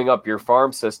building up your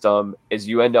farm system is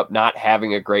you end up not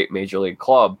having a great major league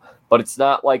club. But it's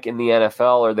not like in the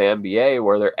NFL or the NBA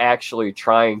where they're actually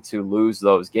trying to lose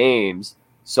those games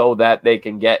so that they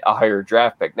can get a higher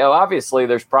draft pick. Now, obviously,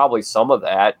 there's probably some of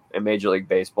that in Major League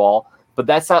Baseball, but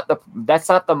that's not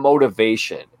the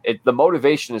motivation. The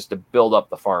motivation is to build up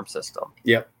the farm system.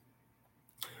 Yep.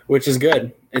 Which is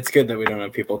good. It's good that we don't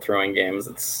have people throwing games.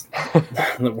 It's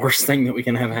the worst thing that we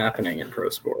can have happening in pro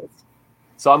sports.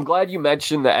 So I'm glad you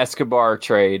mentioned the Escobar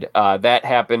trade. That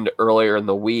happened earlier in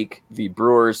the week. The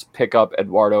Brewers pick up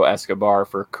Eduardo Escobar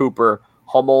for Cooper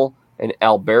Hummel and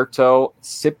Alberto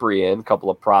Ciprian, a couple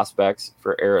of prospects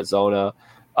for Arizona.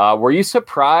 Were you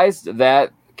surprised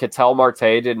that Ketel Marte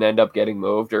didn't end up getting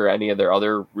moved or any of their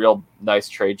other real nice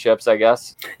trade chips, I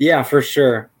guess? Yeah, for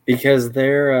sure. Because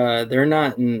they're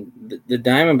not in the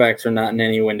Diamondbacks are not in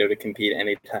any window to compete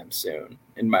anytime soon,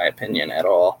 in my opinion, at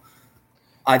all.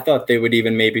 I thought they would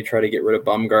even maybe try to get rid of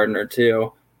Bumgarner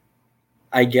too.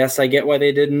 I guess I get why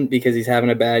they didn't, because he's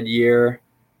having a bad year.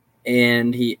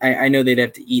 And I know they'd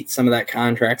have to eat some of that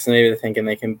contract, so maybe they're thinking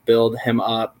they can build him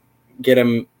up, get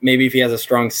him, maybe if he has a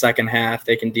strong second half,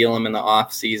 they can deal him in the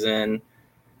off season.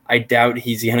 I doubt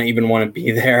he's going to even want to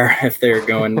be there if they're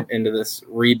going into this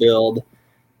rebuild.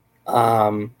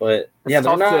 But yeah, I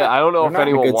don't know if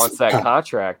anyone wants that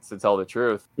contract, to tell the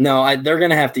truth. No, they're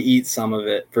going to have to eat some of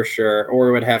it for sure, or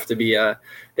it would have to be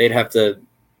they'd have to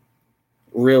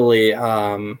really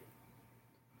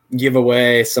give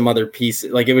away some other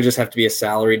pieces. Like, it would just have to be a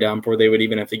salary dump, or they would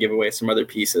even have to give away some other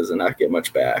pieces and not get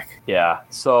much back. Yeah.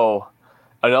 So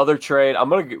another trade.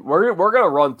 We're gonna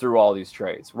run through all these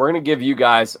trades. We're gonna give you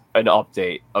guys an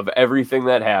update of everything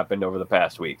that happened over the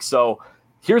past week. So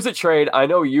here's a trade. I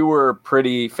know you were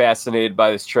pretty fascinated by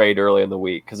this trade early in the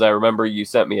week, because I remember you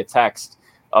sent me a text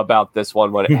about this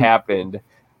one when it happened.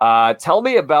 Tell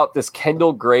me about this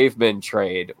Kendall Graveman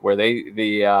trade, where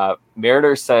the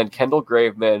Mariners sent Kendall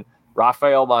Graveman,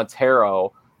 Rafael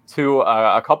Montero, to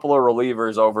a couple of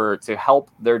relievers over to help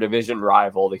their division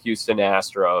rival, the Houston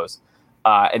Astros.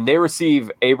 And they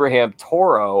receive Abraham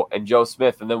Toro and Joe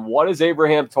Smith. And then what does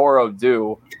Abraham Toro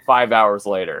do 5 hours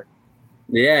later?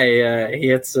 Yeah, he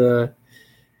hits a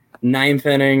ninth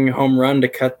inning home run to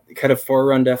cut a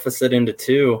 4-run deficit into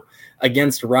 2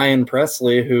 against Ryan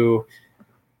Presley, who,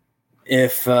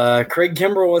 if Craig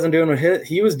Kimbrell wasn't doing what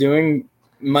he was doing,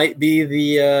 might be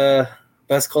the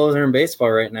best closer in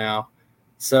baseball right now.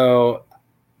 So,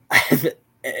 I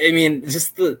mean,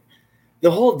 just the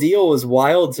whole deal was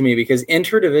wild to me, because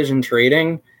interdivision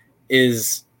trading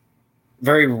is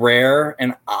very rare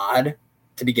and odd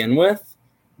to begin with.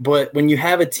 But when you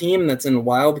have a team that's in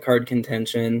wild card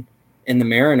contention in the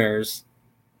Mariners,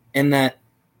 and that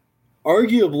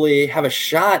arguably have a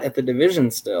shot at the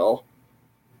division still,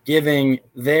 giving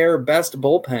their best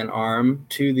bullpen arm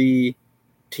to the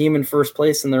team in first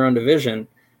place in their own division,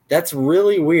 that's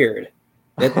really weird.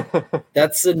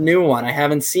 That's a new one. I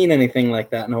haven't seen anything like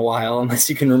that in a while, unless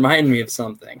you can remind me of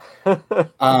something.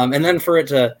 And then for it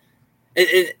to,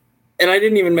 and I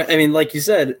didn't even, I mean, like you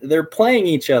said, they're playing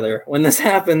each other when this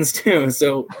happens too.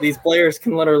 So these players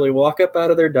can literally walk up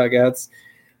out of their dugouts,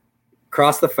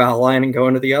 cross the foul line, and go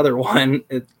into the other one.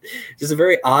 It's just a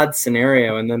very odd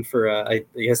scenario. And then for, I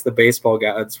guess the baseball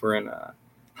gods were in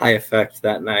high effect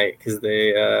that night because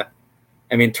they,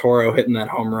 Toro hitting that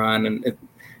home run, and it's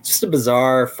just a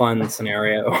bizarre, fun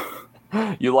scenario.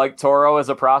 You like Toro as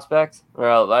a prospect?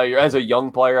 Well, as a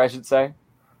young player, I should say?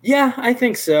 Yeah, I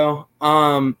think so.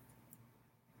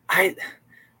 I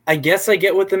guess I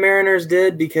get what the Mariners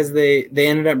did because they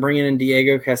ended up bringing in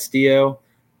Diego Castillo.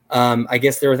 I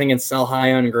guess they were thinking sell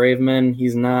high on Graveman.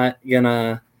 He's not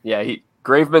gonna. Yeah,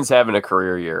 Graveman's having a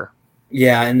career year.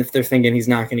 Yeah, and if they're thinking he's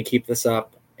not going to keep this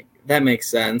up, that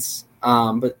makes sense.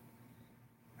 But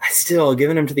I still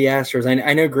giving him to the Astros.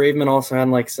 I know Graveman also had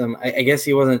like some. I guess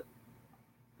he wasn't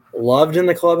loved in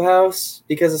the clubhouse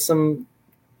because of some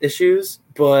issues,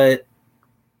 but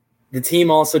the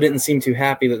team also didn't seem too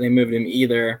happy that they moved him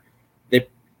either.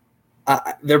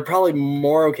 They're probably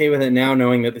more okay with it now,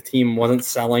 knowing that the team wasn't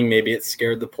selling. Maybe it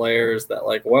scared the players that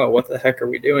like, whoa, what the heck are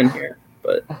we doing here?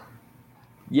 But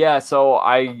yeah, so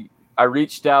I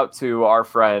reached out to our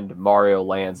friend Mario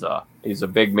Lanza. He's a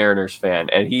big Mariners fan,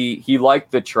 and he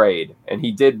liked the trade, and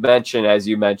he did mention, as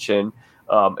you mentioned,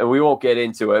 and we won't get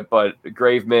into it, but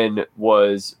Graveman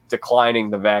was declining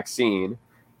the vaccine.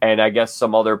 And I guess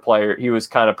some other player, he was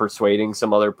kind of persuading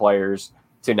some other players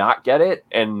to not get it.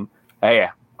 And hey,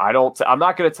 I'm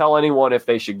not going to tell anyone if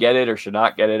they should get it or should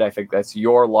not get it. I think that's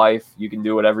your life. You can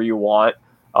do whatever you want.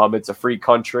 It's a free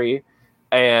country.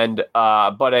 And,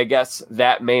 but I guess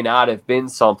that may not have been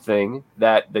something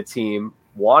that the team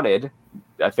wanted.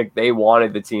 I think they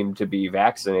wanted the team to be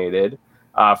vaccinated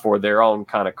for their own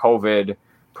kind of COVID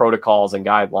protocols and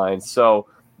guidelines. So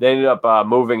they ended up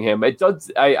moving him. It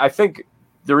does. I think,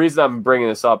 the reason I'm bringing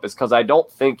this up is because I don't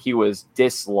think he was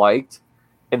disliked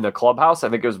in the clubhouse. I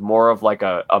think it was more of like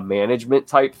a management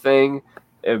type thing.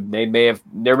 There may have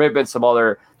been some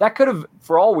other that could have,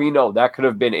 for all we know, that could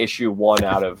have been issue one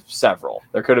out of several.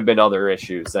 There could have been other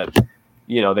issues that,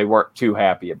 they weren't too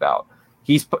happy about.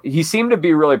 He seemed to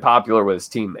be really popular with his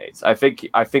teammates. I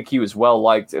think he was well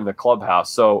liked in the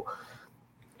clubhouse. So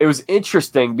it was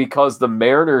interesting because the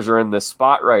Mariners are in this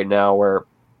spot right now where,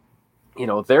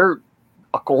 they're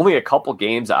only a couple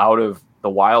games out of the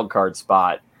wild card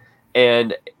spot.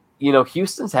 And,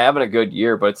 Houston's having a good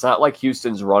year, but it's not like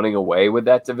Houston's running away with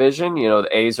that division. The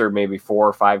A's are maybe 4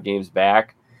 or 5 games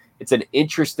back. It's an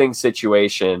interesting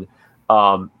situation.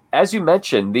 As you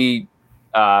mentioned, the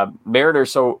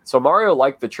Mariners, so Mario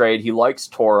liked the trade. He likes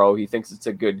Toro. He thinks it's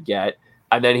a good get.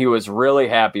 And then he was really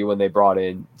happy when they brought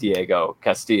in Diego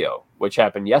Castillo, which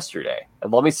happened yesterday.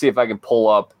 And let me see if I can pull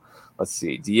up, let's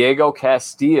see, Diego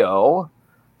Castillo.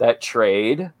 That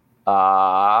trade,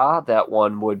 that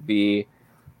one would be,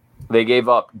 they gave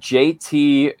up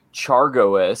JT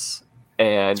Chargois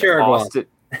and Chargois. Austin.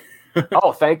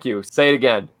 Oh, thank you. Say it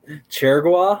again.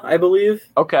 Chargois, I believe.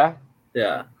 Okay.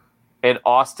 Yeah. And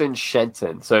Austin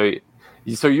Shenton. So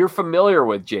you're familiar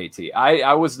with JT.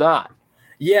 I was not.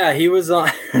 Yeah, he was on.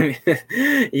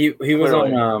 he was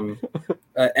on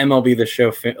MLB The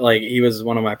Show. Like he was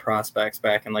one of my prospects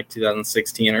back in like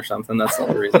 2016 or something. That's the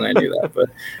only reason I knew that.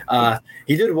 But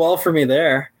he did well for me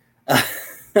there.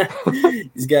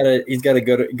 He's got a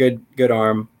good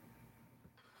arm.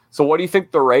 So what do you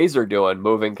think the Rays are doing,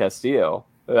 moving Castillo?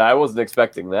 I wasn't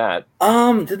expecting that.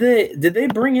 Did they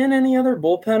bring in any other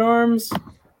bullpen arms?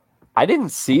 I didn't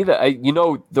see that.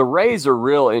 The Rays are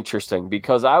real interesting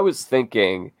because I was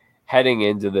thinking heading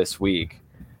into this week,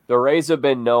 the Rays have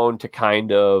been known to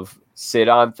kind of sit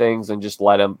on things and just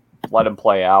let them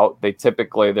play out. They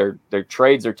typically, their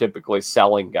trades are typically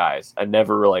selling guys and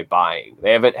never really buying.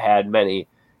 They haven't had many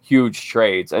huge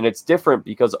trades, and it's different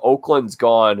because Oakland's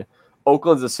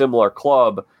a similar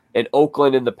club, and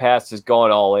Oakland in the past has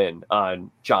gone all in on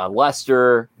John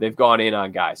Lester. They've gone in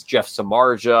on guys, Jeff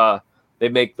Samardzija. They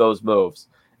make those moves.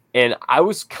 And I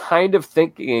was kind of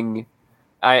thinking,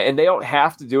 and they don't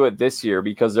have to do it this year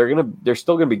because they're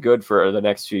still going to be good for the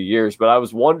next few years. But I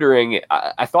was wondering,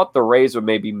 I thought the Rays would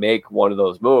maybe make one of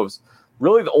those moves.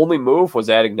 Really, the only move was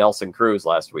adding Nelson Cruz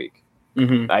last week.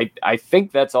 Mm-hmm. I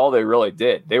think that's all they really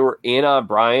did. They were in on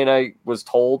Brian, I was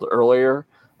told earlier,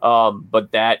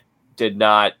 but that did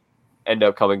not end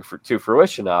up coming to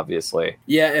fruition, obviously.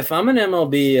 Yeah, if I'm an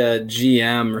MLB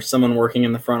GM or someone working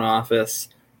in the front office,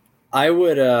 I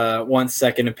would want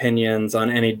second opinions on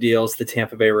any deals the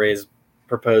Tampa Bay Rays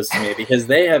propose to me because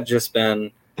they have just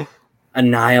been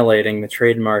annihilating the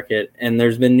trade market. And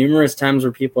there's been numerous times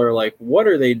where people are like, what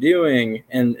are they doing?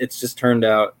 And it's just turned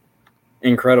out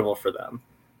incredible for them.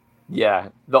 Yeah.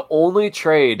 The only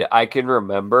trade I can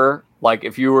remember, like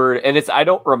if you were, and I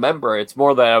don't remember, it's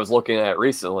more that I was looking at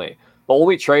recently. The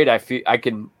only trade I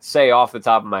can say off the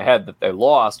top of my head that they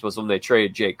lost was when they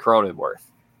traded Jake Cronenworth.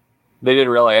 They didn't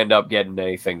really end up getting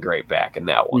anything great back in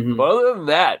that one. Mm-hmm. But other than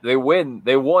that, they won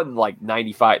like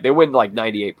 95. They win like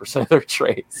 98% of their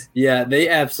trades. Yeah, they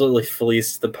absolutely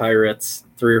fleeced the Pirates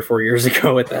 3 or 4 years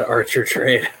ago with that Archer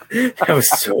trade. That was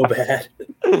so bad.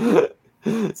 Sent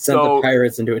the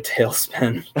Pirates into a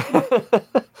tailspin.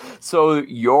 So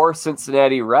your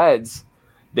Cincinnati Reds,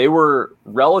 they were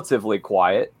relatively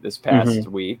quiet this past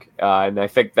week, and I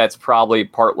think that's probably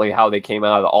partly how they came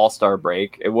out of the All-Star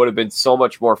break. It would have been so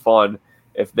much more fun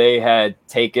if they had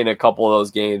taken a couple of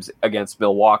those games against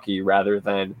Milwaukee rather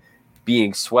than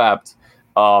being swept.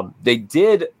 They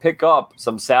did pick up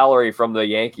some salary from the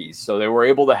Yankees, so they were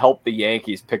able to help the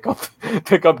Yankees pick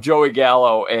up Joey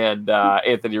Gallo and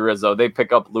Anthony Rizzo. They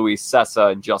pick up Luis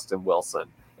Cessa and Justin Wilson.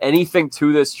 Anything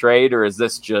to this trade, or is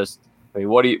this just? I mean,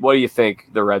 what do you think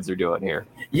the Reds are doing here?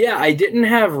 Yeah, I didn't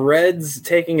have Reds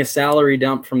taking a salary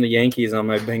dump from the Yankees on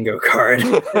my bingo card.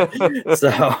 No,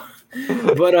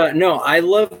 I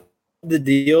love the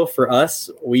deal for us.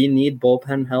 We need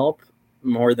bullpen help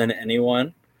more than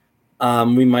anyone.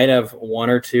 We might have 1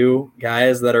 or 2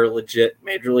 guys that are legit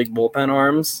major league bullpen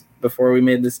arms before we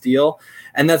made this deal.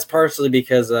 And that's partially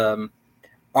because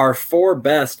our 4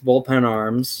 best bullpen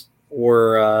arms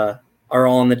are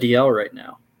all on the DL right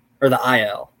now. Or the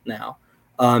IL now.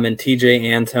 And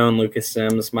TJ Antone, Lucas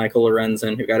Sims, Michael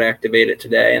Lorenzen, who got activated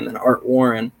today, and then Art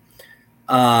Warren.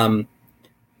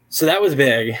 So that was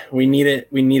big. We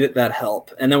needed that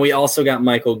help. And then we also got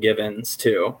Michael Givens,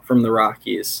 too, from the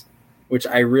Rockies, which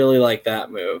I really like that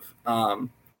move.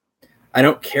 I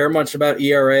don't care much about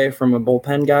ERA from a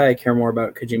bullpen guy. I care more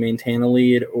about could you maintain a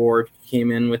lead, or if you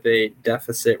came in with a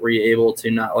deficit, were you able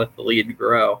to not let the lead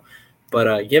grow?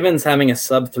 But Givens having a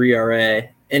sub-3 ERA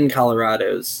in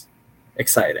Colorado's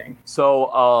exciting. So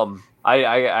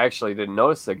I actually didn't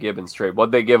notice the Gibbons trade.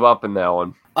 What'd they give up in that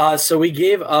one? So we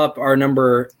gave up our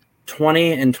number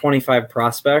 20 and 25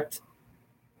 prospect.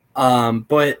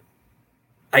 But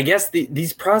I guess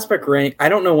these prospect rank, I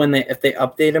don't know if they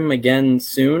update them again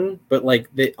soon, but like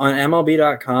on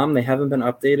MLB.com, they haven't been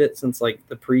updated since like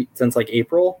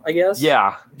April, I guess.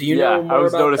 Yeah. Do you know more I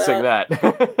was about noticing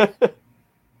that.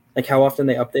 Like how often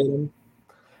they update them?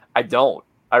 I don't.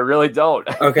 I really don't.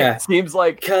 Okay. It seems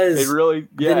like it really,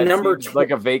 the number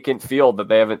like a vacant field that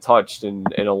they haven't touched in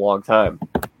a long time.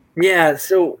 Yeah,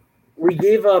 so we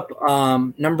gave up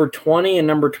number 20 and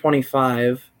number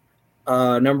 25.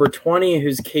 Number 20,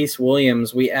 who's Case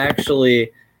Williams, we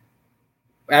actually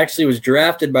was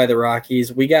drafted by the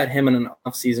Rockies. We got him in an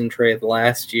offseason trade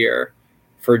last year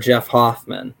for Jeff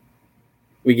Hoffman.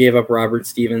 We gave up Robert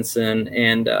Stevenson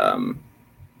and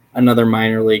another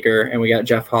minor leaguer, and we got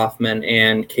Jeff Hoffman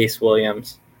and Case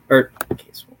Williams.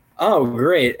 Oh,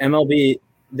 great. MLB,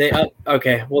 they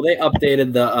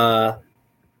updated the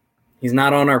he's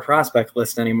not on our prospect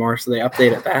list anymore, so they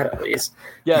updated that at least.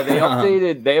 Yeah, they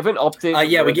updated. They haven't updated.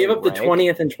 Yeah, we gave up the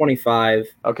 20th and 25.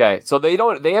 Okay, so they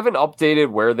haven't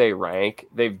updated where they rank.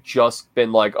 They've just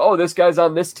been like, oh, this guy's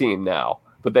on this team now,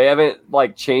 but they haven't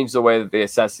like changed the way that they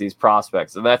assess these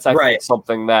prospects, and that's I think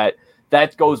something that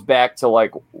goes back to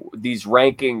like these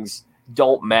rankings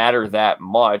don't matter that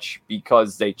much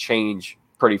because they change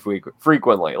pretty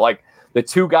frequently. Like the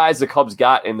 2 guys the Cubs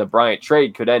got in the Bryant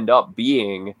trade could end up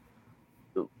being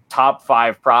top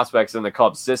 5 prospects in the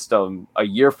Cubs system a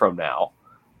year from now,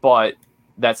 but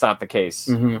that's not the case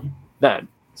then.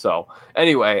 So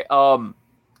anyway,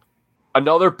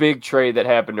 another big trade that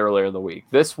happened earlier in the week.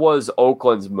 This was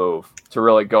Oakland's move to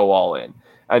really go all in.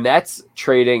 And that's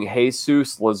trading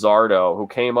Jesus Luzardo, who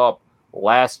came up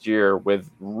last year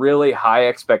with really high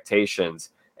expectations,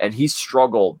 and he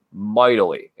struggled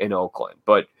mightily in Oakland.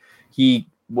 But he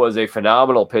was a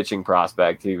phenomenal pitching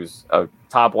prospect. He was a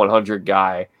top 100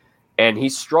 guy, and he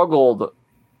struggled,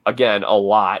 again, a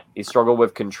lot. He struggled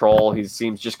with control. He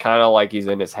seems just kind of like he's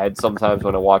in his head sometimes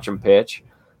when I watch him pitch.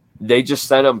 They just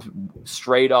sent him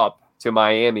straight up to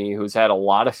Miami, who's had a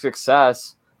lot of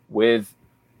success with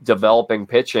developing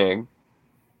pitching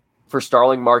for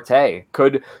Starling Marte.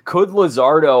 Could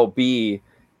Luzardo be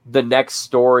the next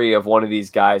story of one of these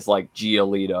guys like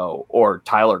Giolito or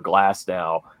Tyler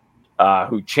Glasnow,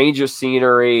 who changes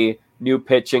scenery, new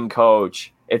pitching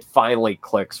coach, it finally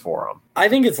clicks for him? I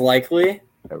think it's likely.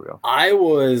 There we go. I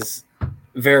was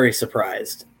very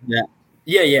surprised. Yeah.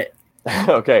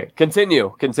 Okay,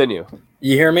 continue.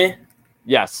 You hear me?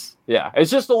 Yes. Yeah.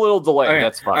 It's just a little delay. Okay.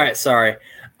 That's fine. All right. Sorry.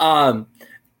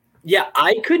 Yeah,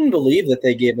 I couldn't believe that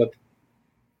they gave up.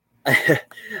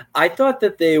 I thought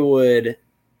that they would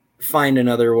find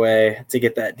another way to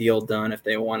get that deal done if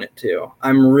they wanted to.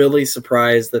 I'm really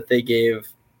surprised that they gave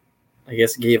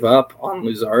up on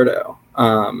Luzardo.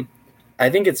 I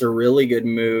think it's a really good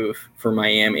move for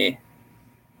Miami,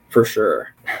 for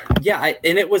sure. Yeah,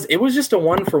 and it was just a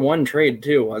 1-for-1 trade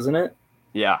too, wasn't it?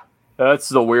 Yeah, that's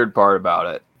the weird part about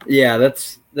it. Yeah,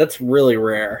 that's really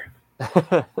rare.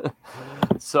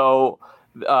 So,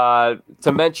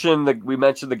 we mentioned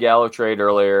the Gallo trade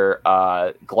earlier.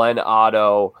 Glenn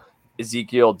Otto,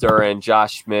 Ezekiel Duran,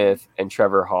 Josh Smith, and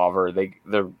Trevor Hauver.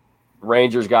 The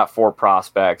Rangers got 4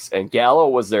 prospects, and Gallo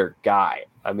was their guy.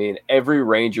 I mean, every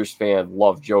Rangers fan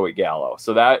loved Joey Gallo.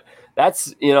 So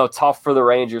that's tough for the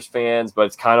Rangers fans, but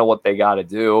it's kind of what they got to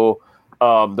do.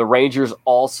 The Rangers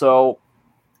also,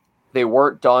 they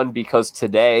weren't done because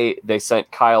today they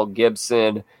sent Kyle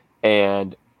Gibson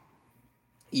and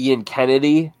Ian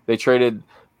Kennedy. They traded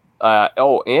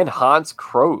and Hans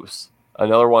Kroos,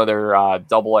 another one of their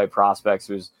AA prospects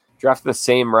who was drafted the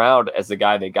same round as the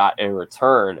guy they got in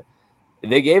return.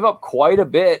 They gave up quite a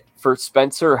bit for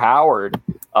Spencer Howard,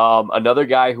 another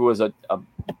guy who was a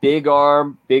big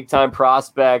arm, big time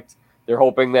prospect. They're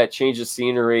hoping that change of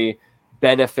scenery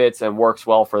benefits and works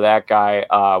well for that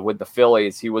guy with the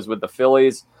Phillies. He was with the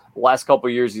Phillies the last couple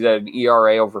of years. He's had an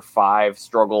ERA over 5,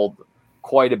 struggled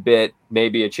quite a bit.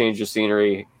 Maybe a change of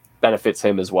scenery benefits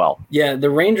him as well. Yeah, the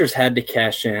Rangers had to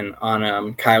cash in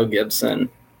on Kyle Gibson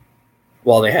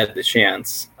while they had the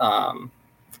chance.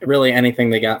 Really,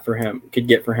 anything they could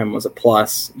get for him was a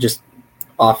plus, just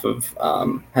off of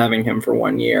having him for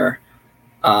 1 year,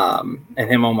 and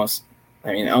him almost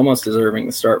deserving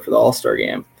the start for the All-Star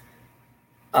game.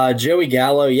 Joey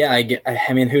Gallo, yeah,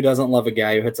 I mean, who doesn't love a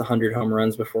guy who hits 100 home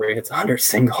runs before he hits 100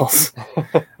 singles?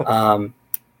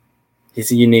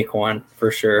 He's a unique one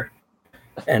for sure,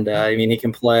 and I mean, he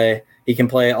can play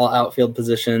all outfield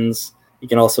positions. He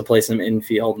can also play some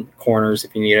infield corners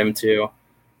if you need him to.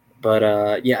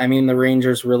 But yeah, I mean, the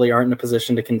Rangers really aren't in a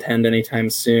position to contend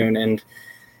anytime soon. And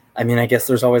I mean, I guess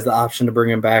there's always the option to bring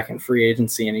him back in free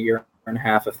agency in a year and a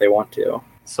half if they want to.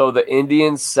 So the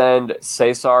Indians send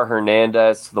Cesar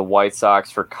Hernandez to the White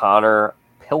Sox for Connor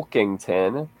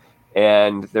Pilkington.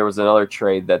 And there was another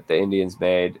trade that the Indians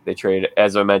made. They traded,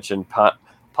 as I mentioned,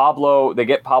 Pablo. They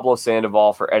get Pablo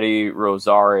Sandoval for Eddie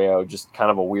Rosario, just kind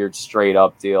of a weird straight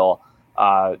up deal.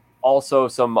 Also,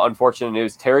 some unfortunate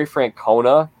news. Terry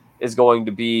Francona is going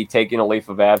to be taking a leave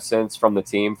of absence from the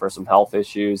team for some health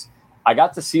issues. I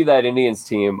got to see that Indians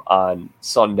team on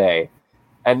Sunday,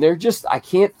 and I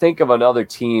can't think of another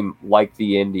team like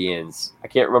the Indians. I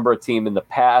can't remember a team in the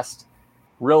past.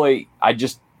 Really,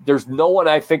 there's no one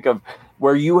I think of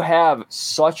where you have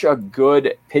such a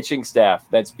good pitching staff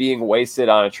that's being wasted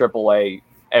on a AAA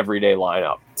everyday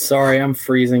lineup. Sorry, I'm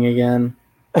freezing again.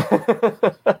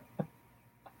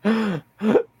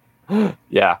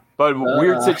 Yeah, but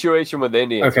weird situation with the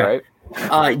Indians, okay.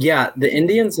 Right? Yeah, the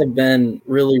Indians have been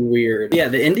really weird. Yeah,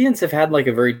 the Indians have had like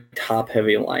a very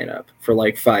top-heavy lineup for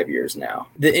like 5 years now.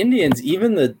 The Indians,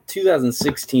 even the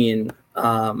 2016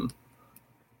 AL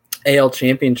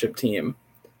Championship team,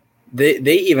 they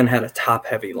even had a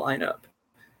top-heavy lineup,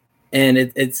 and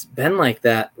it's been like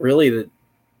that really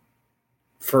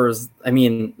for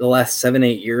the last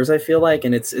 7-8 years, I feel like,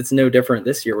 and it's no different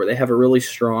this year where they have a really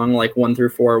strong like 1 through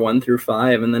 4, 1 through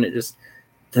 5, and then it just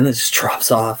drops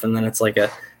off, and then it's like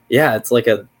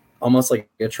almost like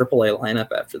a AAA lineup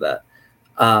after that.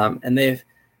 And they've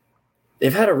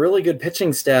had a really good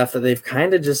pitching staff that they've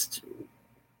kind of just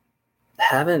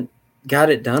haven't got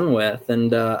it done with,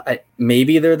 and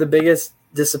maybe they're the biggest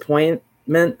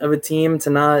disappointment of a team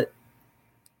to not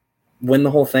win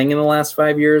the whole thing in the last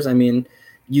 5 years. I mean,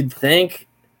 you'd think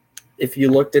if you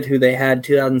looked at who they had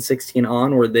 2016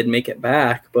 onward, they'd make it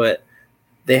back, but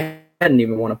they hadn't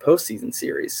even won a postseason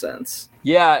series since.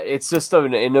 Yeah, it's just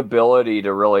an inability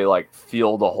to really like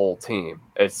field the whole team.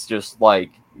 It's just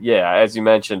like, yeah, as you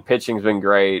mentioned, pitching's been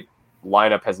great.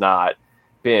 Lineup has not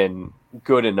been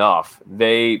good enough.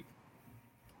 They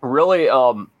really,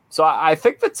 so I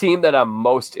think the team that I'm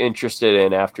most interested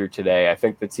in after today, I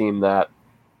think the team that,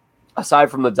 aside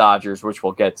from the Dodgers, which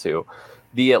we'll get to,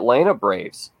 the Atlanta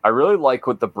Braves. I really like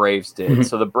what the Braves did.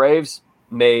 So the Braves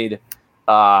made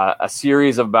a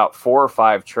series of about 4 or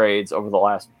 5 trades over the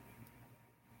last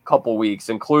couple weeks,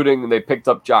 including they picked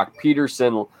up Jock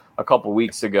Peterson a couple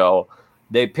weeks ago.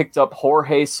 They picked up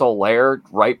Jorge Soler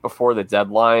right before the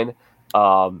deadline.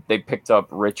 They picked up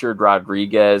Richard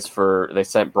Rodriguez they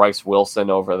sent Bryce Wilson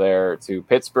over there to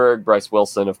Pittsburgh. Bryce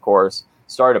Wilson, of course,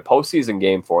 started a postseason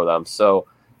game for them. So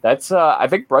that's I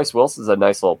think Bryce Wilson's a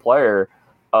nice little player.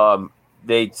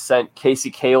 They sent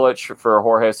Casey Kalich for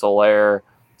Jorge Soler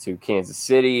to Kansas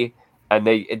City, and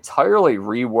they entirely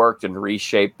reworked and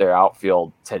reshaped their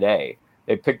outfield today.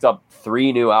 They picked up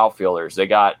 3 new outfielders. They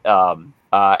got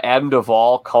Adam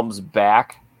Duvall comes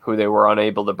back, who they were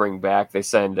unable to bring back. They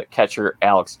send catcher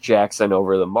Alex Jackson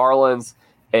over the Marlins,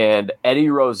 and Eddie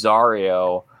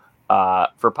Rosario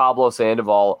for Pablo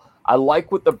Sandoval. I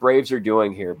like what the Braves are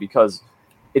doing here because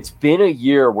it's been a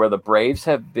year where the Braves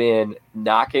have been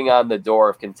knocking on the door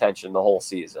of contention the whole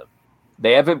season.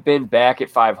 They haven't been back at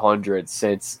 500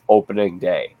 since opening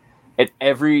day. And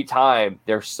every time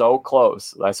they're so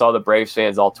close. I saw the Braves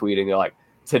fans all tweeting. They're like,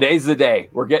 today's the day.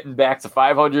 We're getting back to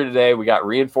 500 today. We got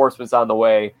reinforcements on the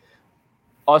way.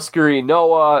 Huascar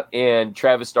Ynoa and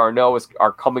Travis d'Arnaud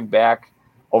are coming back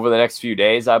over the next few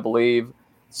days, I believe.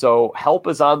 So help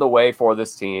is on the way for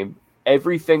this team.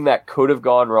 Everything that could have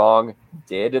gone wrong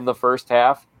did in the first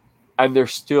half, and they're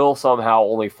still somehow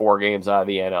only 4 games out of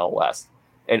the NL West.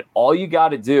 And all you got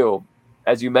to do,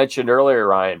 as you mentioned earlier,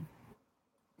 Ryan,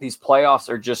 these playoffs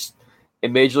are just,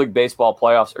 in Major League Baseball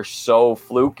playoffs are so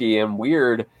fluky and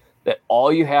weird that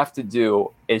all you have to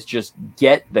do is just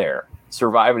get there,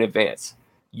 survive in advance.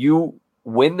 You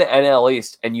win the NL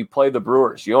East and you play the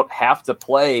Brewers. You don't have to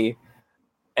play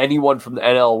anyone from the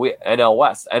NL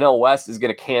West. NL West is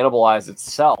going to cannibalize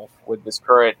itself with this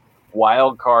current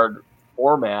wild card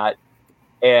format,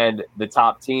 and the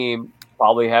top team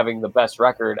probably having the best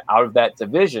record out of that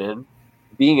division,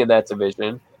 being in that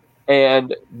division,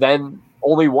 and then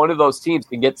only one of those teams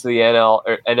can get to the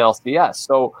NLCS.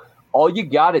 So all you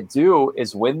got to do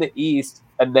is win the East,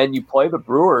 and then you play the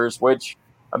Brewers, which,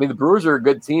 I mean, the Brewers are a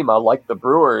good team. I like the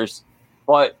Brewers,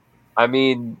 but, I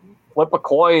mean, flip a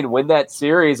coin, win that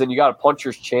series, and you got a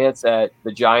puncher's chance at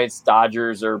the Giants,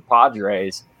 Dodgers, or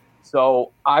Padres.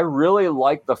 So I really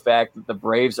like the fact that the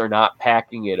Braves are not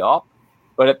packing it up,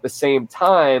 but at the same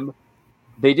time,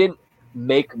 they didn't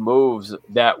make moves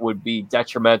that would be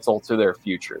detrimental to their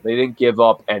future. They didn't give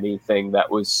up anything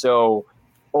that was so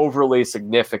overly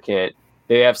significant.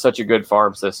 They have such a good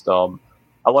farm system.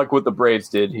 I like what the Braves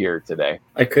did here today.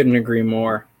 I couldn't agree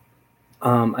more.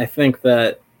 I think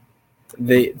that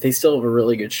they still have a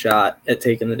really good shot at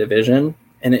taking the division,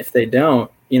 and if they don't,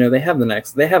 they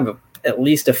have at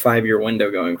least a 5-year window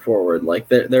going forward. Like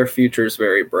their future is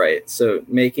very bright. So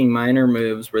making minor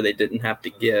moves where they didn't have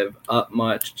to give up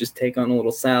much, just take on a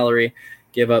little salary,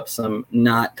 give up some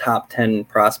not top 10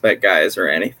 prospect guys or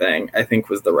anything, I think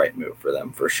was the right move for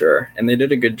them for sure. And they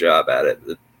did a good job at it.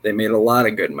 They made a lot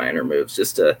of good minor moves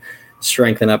just to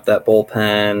strengthen up that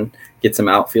bullpen, get some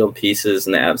outfield pieces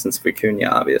in the absence of Acuna,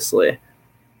 obviously.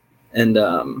 And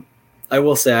I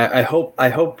will say, I hope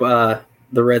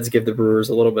the Reds give the Brewers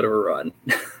a little bit of a run.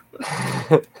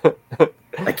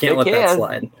 I can't let that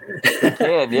slide. They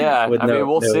can, yeah.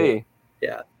 We'll see.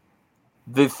 Yeah.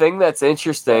 The thing that's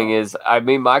interesting is,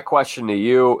 my question to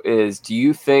you is, do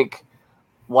you think,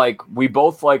 we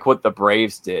both like what the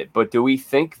Braves did, but do we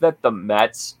think that the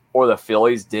Mets or the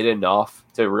Phillies did enough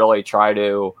to really try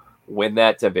to win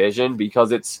that division?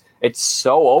 Because it's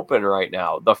so open right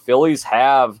now. The Phillies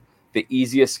have the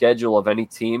easiest schedule of any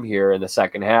team here in the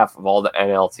second half of all the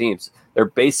NL teams. They're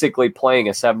basically playing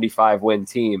a 75-win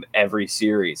team every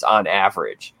series on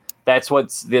average. That's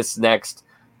what this next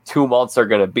 2 months are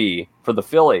going to be for the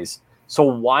Phillies. So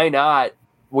why not?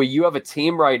 Well, you have a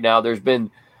team right now. There's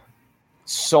been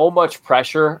so much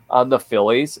pressure on the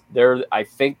Phillies. I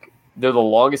think they're the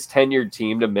longest tenured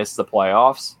team to miss the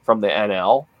playoffs from the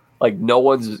NL. No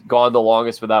one's gone the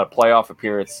longest without a playoff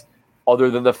appearance other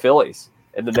than the Phillies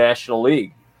in the National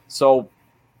League. So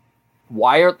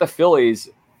why aren't the Phillies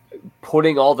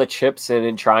putting all the chips in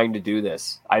and trying to do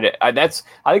this? I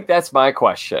think that's my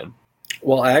question.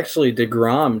 Well, actually,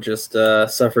 DeGrom just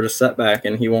suffered a setback,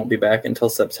 and he won't be back until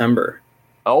September.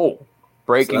 Oh,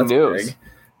 breaking news. Big.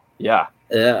 Yeah.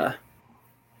 Yeah.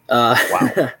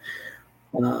 Wow.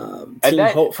 Team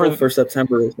hopeful for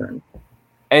September return.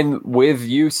 And with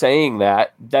you saying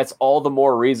that, that's all the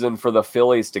more reason for the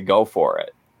Phillies to go for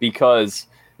it. Because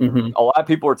a lot of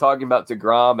people were talking about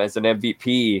DeGrom as an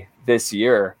MVP this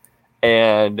year.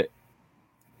 And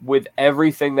with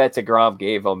everything that DeGrom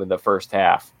gave them in the first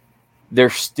half, they're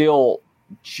still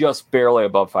just barely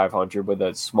above 500 with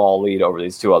a small lead over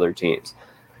these 2 other teams.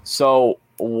 So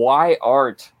why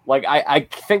aren't, I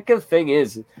think the thing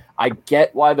is, I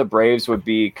get why the Braves would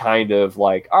be kind of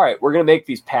all right, we're going to make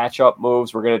these patch-up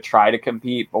moves. We're going to try to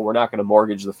compete, but we're not going to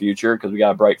mortgage the future because we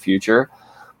got a bright future.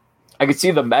 I could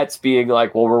see the Mets being well,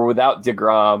 we're without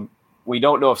DeGrom. We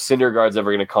don't know if Syndergaard's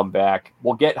ever going to come back.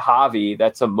 We'll get Javi.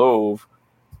 That's a move.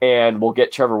 and we'll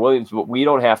get Trevor Williams, but we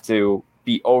don't have to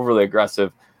be overly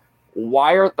aggressive.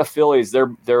 Why aren't the Phillies?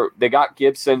 They got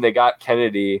Gibson, they got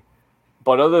Kennedy,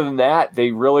 but other than that,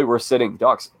 they really were sitting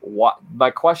ducks.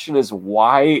 My question is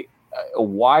why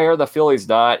are the Phillies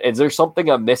not? Is there something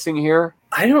I'm missing here?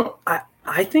 I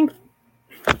think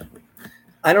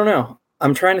I don't know.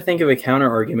 I'm trying to think of a counter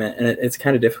argument, and it's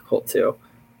kind of difficult too.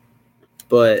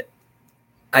 But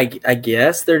I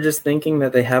guess they're just thinking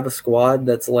that they have a squad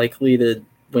that's likely to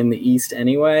win the East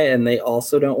anyway, and they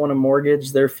also don't want to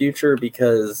mortgage their future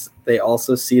because they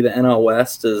also see the NL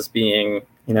West as being,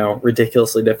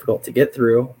 ridiculously difficult to get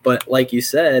through. But like you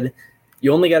said,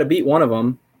 you only got to beat one of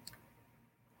them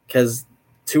because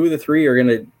 2 of the 3 are going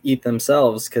to eat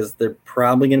themselves because they're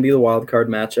probably going to be the wild card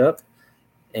matchup,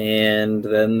 and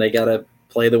then they got to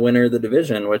play the winner of the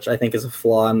division, which I think is a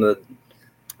flaw in the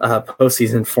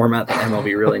postseason format that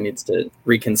MLB really needs to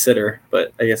reconsider.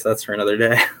 But I guess that's for another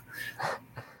day.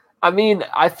 I mean,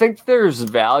 I think there's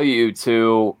value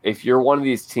to, if you're one of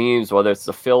these teams, whether it's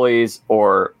the Phillies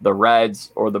or the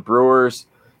Reds or the Brewers,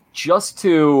 just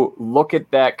to look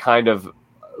at that kind of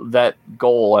that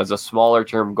goal as a smaller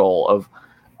term goal of,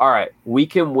 all right, we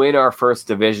can win our first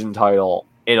division title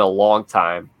in a long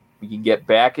time. We can get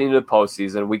back into the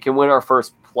postseason. We can win our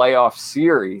first playoff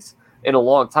series in a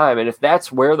long time. And if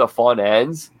that's where the fun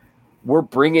ends, we're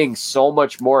bringing so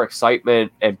much more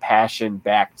excitement and passion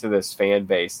back to this fan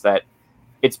base that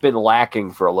it's been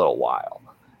lacking for a little while.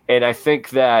 And I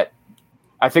think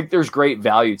there's great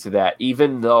value to that,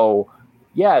 even though,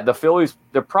 yeah, the Phillies,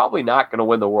 they're probably not going to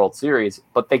win the World Series,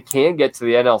 but they can get to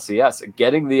the NLCS.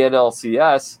 Getting the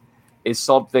NLCS is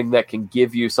something that can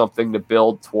give you something to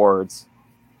build towards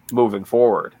moving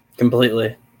forward.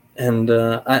 Completely. And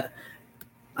I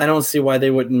don't see why they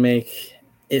wouldn't make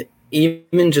it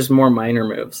even just more minor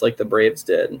moves like the Braves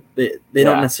did. They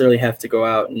don't necessarily have to go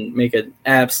out and make an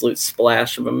absolute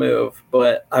splash of a move,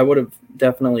 but I would have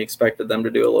definitely expected them to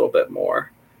do a little bit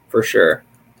more for sure.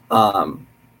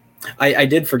 I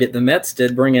did forget the Mets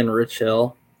did bring in Rich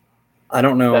Hill. I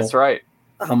don't know. That's right.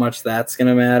 How much that's going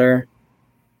to matter,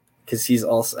 because he's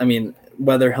also, I mean,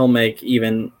 whether he'll make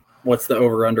even, what's the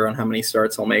over-under on how many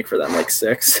starts he'll make for them, like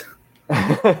 6?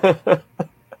 I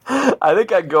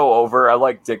think I'd go over. I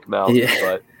like Dick Mountain,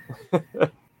 but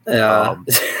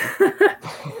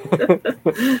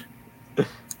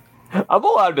I'm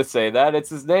allowed to say that. It's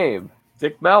his name,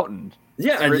 Dick Mountain.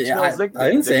 Yeah, I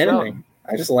didn't say anything. Mountain.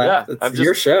 I just laughed. Yeah, it's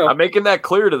your show. I'm making that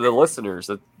clear to the listeners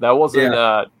that wasn't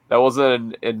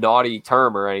a naughty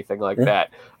term or anything like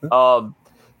that.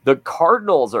 The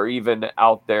Cardinals are even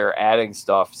out there adding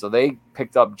stuff. So they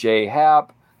picked up Jay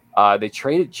Happ. They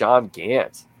traded John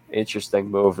Gant. Interesting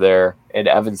move there. And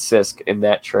Evan Sisk in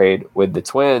that trade with the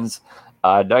Twins.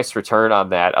 Nice return on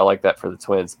that. I like that for the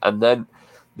Twins. And then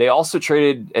they also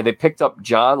traded and they picked up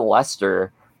John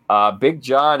Lester. Big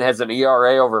John has an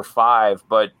ERA over 5,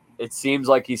 but it seems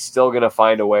like he's still going to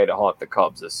find a way to haunt the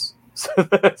Cubs this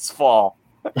fall.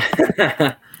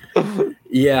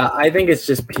 Yeah, I think it's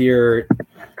just pure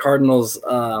Cardinals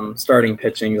starting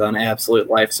pitching is on absolute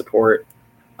life support.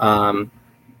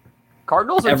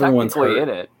 Cardinals are technically in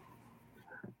it.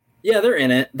 Yeah, they're in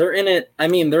it. They're in it. I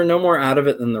mean, they're no more out of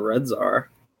it than the Reds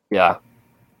are. Yeah.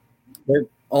 They're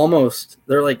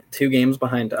like 2 games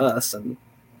behind us, and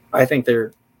I think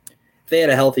if they had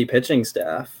a healthy pitching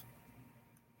staff,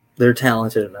 they're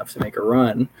talented enough to make a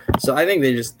run. So I think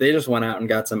they just went out and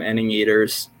got some inning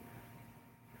eaters.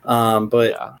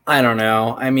 But yeah. I don't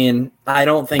know. I mean, I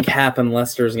don't think Happ and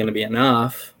Lester is going to be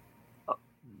enough.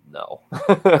 No.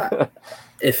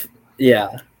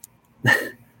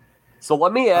 So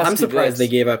let me ask you. I'm surprised they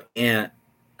gave up Ant.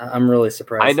 I'm really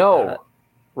surprised. I know,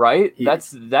 right?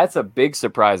 That's a big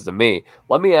surprise to me.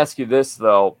 Let me ask you this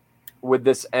though: with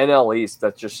this NL East,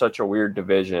 that's just such a weird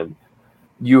division.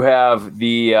 You have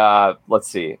the let's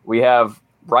see, we have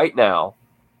right now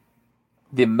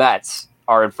the Mets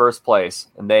are in first place,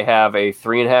 and they have a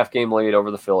 3.5 game lead over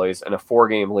the Phillies and a 4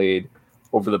 game lead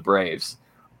over the Braves.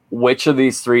 Which of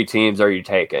these 3 teams are you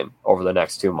taking over the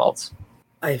next 2 months?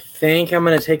 I think I'm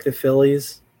going to take the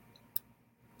Phillies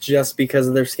just because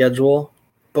of their schedule.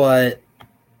 But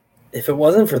if it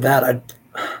wasn't for that,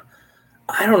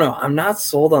 I don't know. I'm not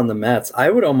sold on the Mets. I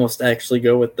would almost actually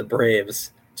go with the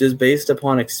Braves just based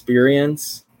upon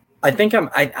experience. I think I'm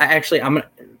going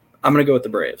to go with the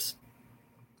Braves.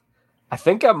 I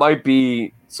think I might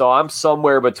be. So I'm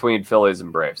somewhere between Phillies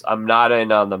and Braves. I'm not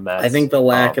in on the Mets. I think the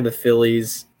lack of the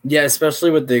Phillies. Yeah,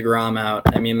 especially with DeGrom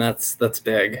out. I mean, that's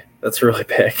big. That's really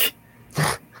big.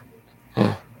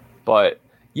 But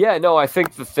yeah, no, I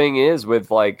think the thing is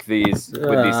with like these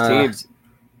teams,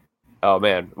 Oh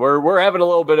man, we're having a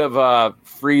little bit of a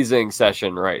freezing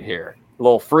session right here, a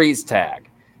little freeze tag,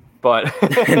 but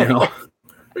I know.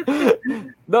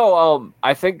 No,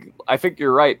 I think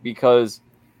you're right because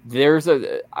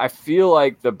I feel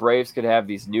like the Braves could have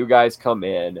these new guys come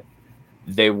in,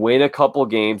 they win a couple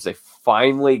games, they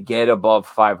finally get above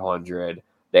 500,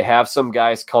 they have some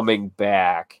guys coming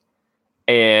back,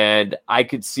 and I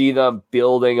could see them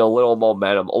building a little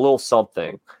momentum, a little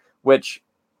something, which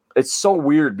it's so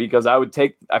weird because I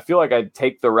feel like I'd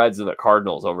take the Reds and the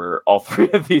Cardinals over all three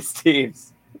of these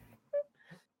teams.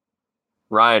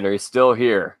 Ryan, are you still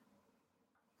here?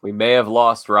 We may have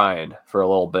lost Ryan for a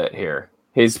little bit here.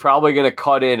 He's probably going to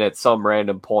cut in at some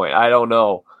random point. I don't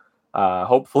know.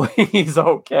 Hopefully he's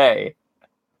okay.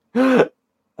 Let's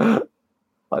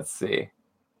see.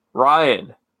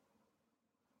 Ryan.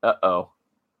 Uh-oh.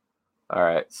 All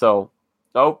right. So,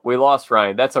 we lost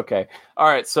Ryan. That's okay. All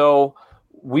right. So,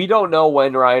 we don't know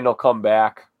when Ryan will come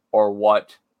back or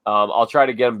what. I'll try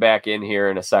to get him back in here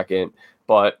in a second.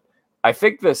 But I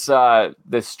think this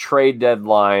trade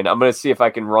deadline, I'm going to see if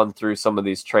I can run through some of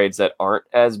these trades that aren't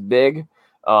as big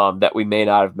that we may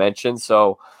not have mentioned.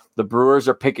 So the Brewers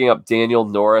are picking up Daniel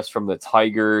Norris from the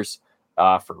Tigers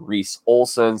for Reese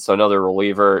Olson, so another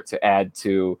reliever to add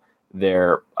to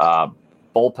their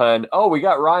bullpen. Oh, we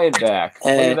got Ryan back.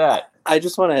 Look at that. I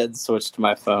just want to switch to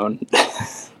my phone.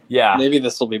 Yeah. Maybe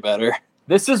this will be better.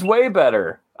 This is way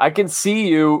better. I can see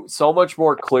you so much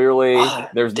more clearly.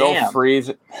 There's no freeze.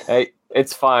 Hey,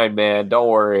 it's fine, man. Don't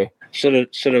worry. Should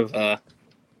have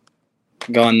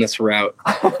gone this route.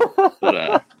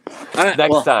 But,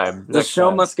 next time. The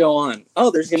show must go on. Oh,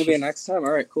 there's going to be a next time.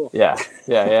 All right, cool. Yeah.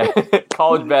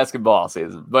 College basketball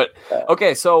season. But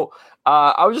okay, so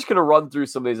I was just going to run through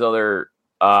some of these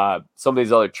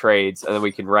other trades, and then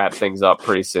we can wrap things up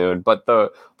pretty soon. But the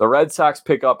Red Sox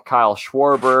pick up Kyle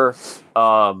Schwarber.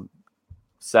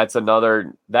 So that's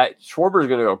another that Schwarber is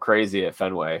going to go crazy at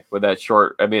Fenway with that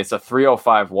short. I mean, it's a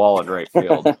 305 wall in right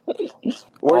field.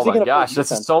 Oh my gosh,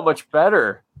 this is so much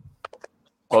better.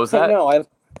 What was that?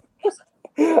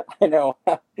 I know.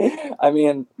 I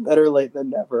mean, better late than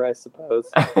never, I suppose.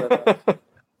 But,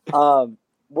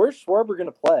 where's Schwarber going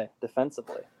to play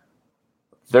defensively?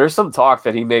 There's some talk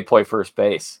that he may play first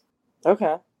base.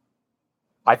 Okay.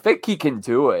 I think he can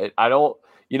do it. I don't.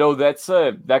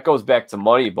 That goes back to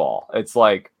Moneyball. It's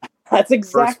like that's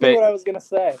exactly what I was gonna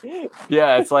say.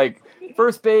 Yeah, it's like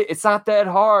first base. It's not that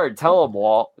hard. Tell him,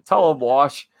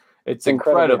 Wash. It's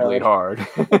incredibly hard.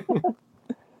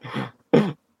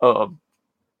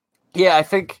 Yeah, I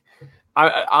think.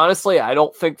 Honestly, I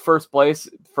don't think first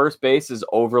base is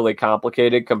overly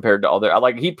complicated compared to other.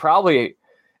 Like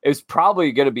it's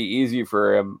probably going to be easy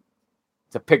for him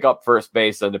to pick up first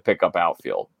base than to pick up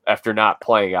outfield after not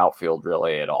playing outfield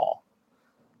really at all.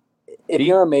 If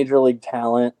you're a major league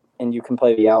talent and you can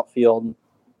play the outfield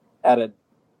at a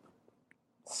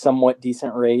somewhat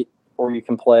decent rate, or if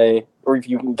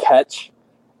you can catch,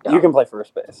 you can play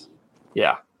first base.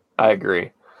 Yeah, I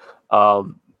agree.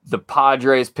 The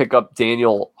Padres pick up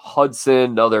Daniel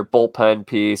Hudson, another bullpen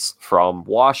piece from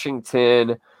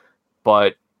Washington,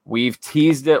 but we've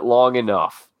teased it long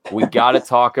enough. We got to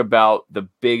talk about the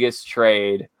biggest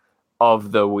trade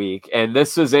of the week. And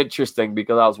this is interesting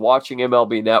because I was watching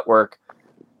MLB Network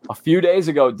a few days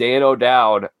ago. Dan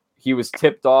O'Dowd, he was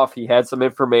tipped off. He had some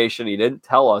information. He didn't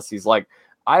tell us. He's like,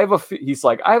 I have a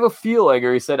feeling,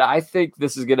 or he said, I think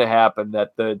this is going to happen,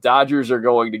 that the Dodgers are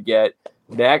going to get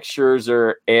Max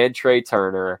Scherzer and Trey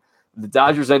Turner. The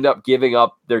Dodgers end up giving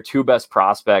up their two best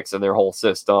prospects in their whole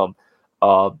system.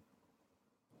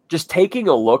 Just taking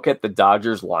a look at the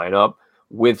Dodgers lineup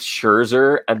with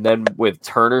Scherzer and then with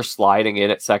Turner sliding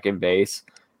in at second base,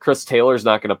 Chris Taylor's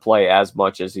not going to play as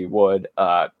much as he would. You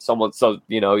have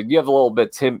a little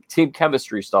bit team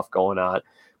chemistry stuff going on,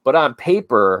 but on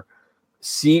paper,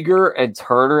 Seager and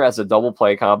Turner as a double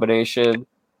play combination,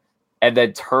 and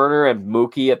then Turner and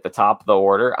Mookie at the top of the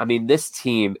order. I mean, this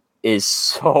team is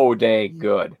so dang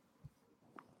good.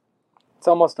 It's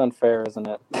almost unfair, isn't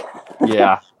it?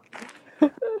 Yeah.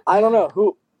 I don't know.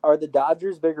 Who are the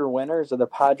Dodgers bigger winners or the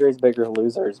Padres bigger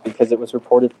losers? Because it was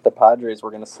reported that the Padres were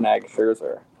going to snag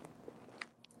Scherzer.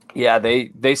 Yeah,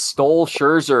 they stole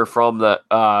Scherzer from the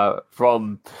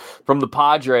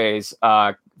Padres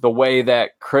the way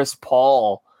that Chris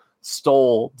Paul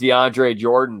stole DeAndre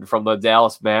Jordan from the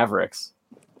Dallas Mavericks.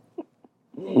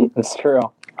 That's true.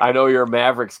 I know you're a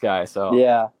Mavericks guy, so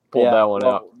pulled that one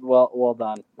out. Well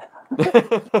done.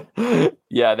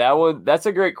 Yeah, that's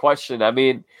a great question. I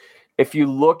mean, if you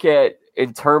look at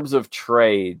in terms of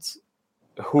trades,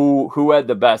 who had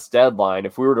the best deadline?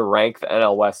 If we were to rank the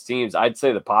NL West teams, I'd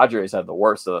say the Padres had the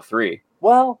worst of the three.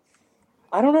 Well,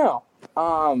 I don't know.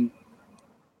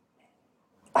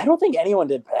 I don't think anyone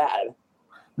did bad.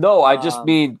 No, I just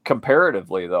mean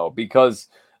comparatively, though, because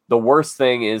the worst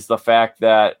thing is the fact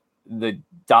that the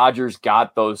Dodgers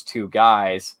got those two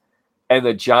guys and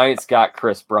the Giants got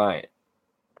Chris Bryant.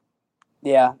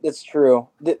 Yeah, that's true.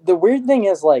 The weird thing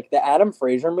is, like, the Adam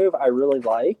Frazier move I really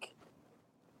like.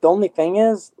 The only thing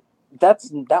is that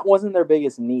wasn't their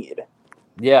biggest need.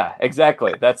 Yeah,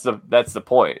 exactly. That's the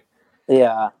point.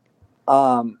 Yeah.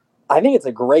 I think it's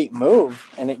a great move,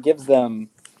 and it gives them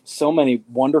so many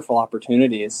wonderful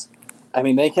opportunities. I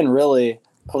mean, they can really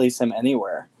place him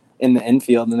anywhere in the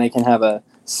infield, and they can have a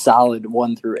solid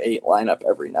 1 through 8 lineup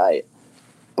every night.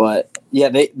 But yeah,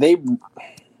 they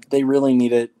really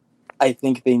need it. I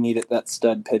think they needed that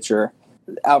stud pitcher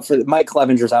out for Mike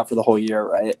Clevenger's out for the whole year,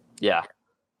 right? Yeah.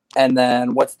 And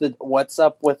then what's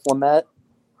up with Lamet?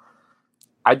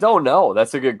 I don't know.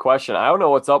 That's a good question. I don't know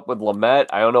what's up with Lamet.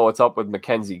 I don't know what's up with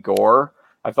Mackenzie Gore.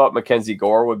 I thought Mackenzie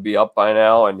Gore would be up by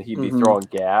now and he'd be throwing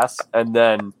gas. And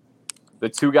then the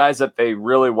two guys that they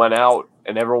really went out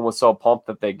and everyone was so pumped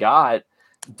that they got,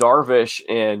 Darvish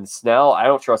and Snell, I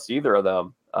don't trust either of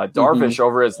them. Darvish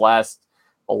over his last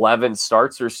 11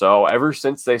 starts or so, ever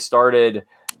since they started,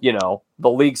 the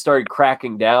league started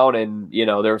cracking down and,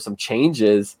 there were some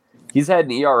changes, he's had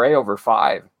an ERA over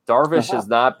 5. Darvish has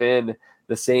not been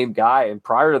the same guy. And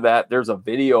prior to that, there's a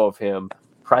video of him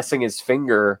pressing his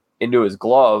finger into his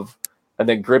glove and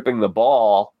then gripping the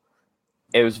ball.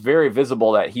 It was very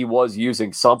visible that he was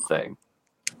using something.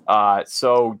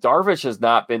 So Darvish has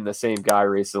not been the same guy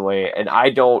recently. And I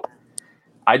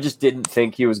just didn't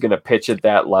think he was going to pitch at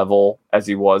that level as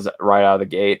he was right out of the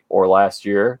gate or last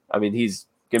year. I mean, he's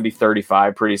going to be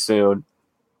 35 pretty soon.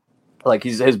 Like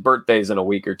his birthday's in a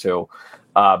week or two.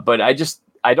 But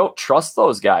I don't trust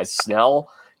those guys.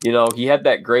 Snell, he had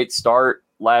that great start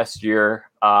last year.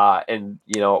 And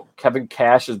Kevin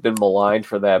Cash has been maligned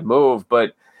for that move,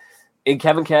 but in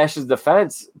Kevin Cash's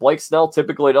defense, Blake Snell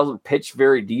typically doesn't pitch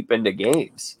very deep into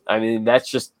games. I mean,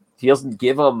 he doesn't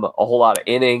give them a whole lot of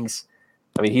innings.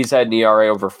 I mean, he's had an ERA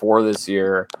over 4 this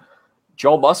year.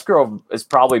 Joe Musgrove has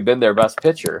probably been their best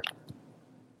pitcher.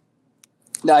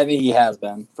 No, I think he has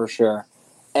been, for sure.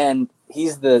 And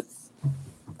he's the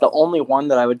only one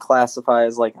that I would classify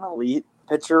as like an elite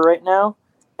pitcher right now.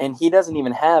 And he doesn't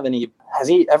even have any. Has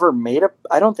he ever made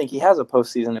I don't think he has a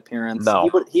postseason appearance. No,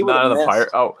 he would not have on the missed.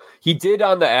 Pirates. Oh, he did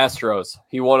on the Astros.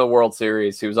 He won a World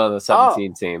Series. He was on the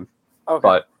 17 team. Okay.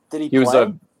 But did he was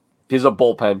play? He's a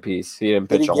bullpen piece. He didn't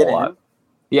pitch Did he a get whole in? lot.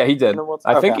 Yeah, he did.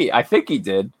 I think he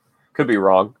did. Could be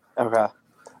wrong. Okay.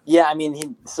 Yeah, I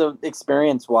mean, so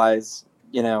experience-wise,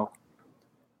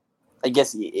 I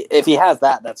guess if he has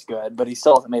that, that's good. But he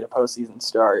still hasn't made a postseason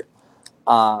start.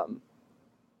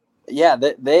 Yeah,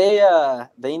 they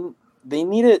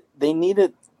needed. They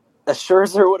needed a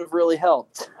Scherzer would have really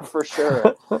helped for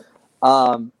sure.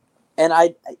 And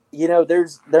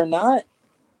they're not.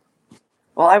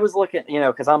 Well, I was looking,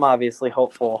 because I'm obviously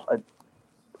hopeful.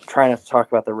 Trying not to talk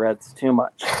about the Reds too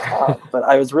much, but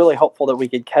I was really hopeful that we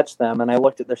could catch them. And I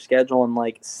looked at their schedule, and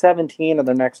like 17 of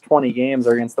their next 20 games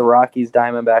are against the Rockies,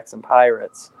 Diamondbacks, and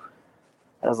Pirates.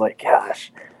 I was like,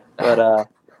 gosh, but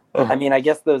I mean, I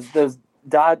guess those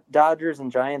Dodgers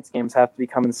and Giants games have to be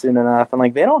coming soon enough, and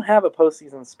like they don't have a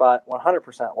postseason spot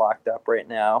 100% locked up right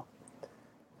now.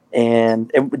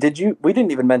 And we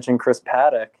didn't even mention Chris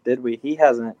Paddock, did we? He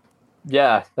hasn't.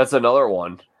 Yeah, that's another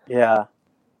one. Yeah.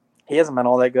 He hasn't been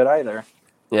all that good either.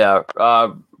 Yeah.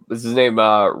 Is his name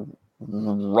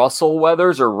Russell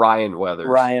Weathers or Ryan Weathers?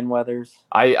 Ryan Weathers.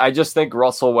 I just think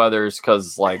Russell Weathers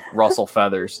because like Russell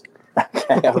Feathers.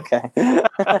 Okay.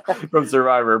 From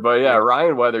Survivor. But yeah,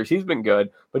 Ryan Weathers, he's been good.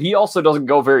 But he also doesn't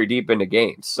go very deep into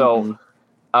games. So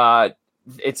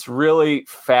it's really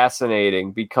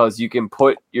fascinating because you can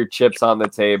put your chips on the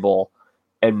table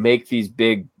and make these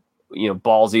big,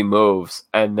 ballsy moves,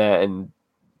 and then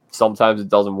sometimes it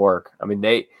doesn't work. I mean,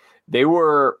 they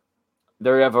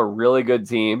have a really good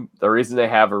team. The reason they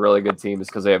have a really good team is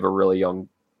because they have a really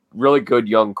good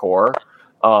young core.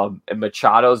 And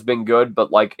Machado's been good,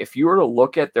 but like if you were to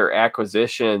look at their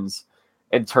acquisitions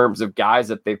in terms of guys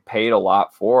that they've paid a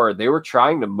lot for, they were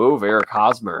trying to move Eric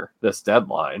Hosmer this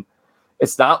deadline.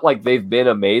 It's not like they've been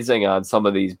amazing on some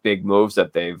of these big moves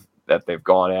that they've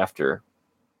gone after.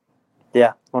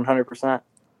 Yeah, 100%.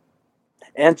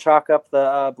 And chalk up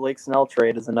the Blake Snell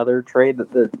trade as another trade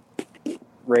that the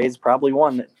Rays probably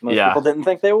won that most people didn't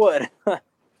think they would.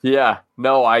 Yeah,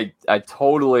 no, I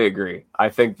totally agree. I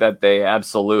think that they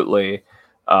absolutely,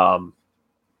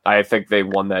 I think they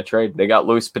won that trade. They got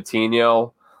Luis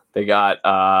Patino. They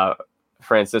got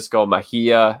Francisco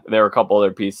Mejia. There were a couple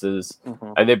other pieces.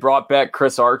 And they brought back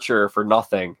Chris Archer for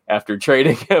nothing after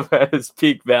trading him at his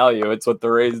peak value. It's what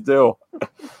the Rays do.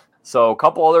 So a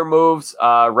couple other moves.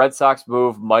 Red Sox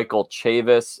move Michael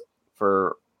Chavis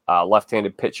for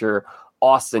left-handed pitcher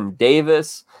Austin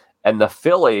Davis. And the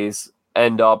Phillies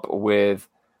end up with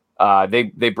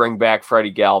they bring back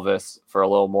Freddie Galvis for a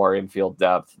little more infield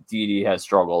depth. Didi has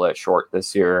struggled at short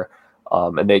this year.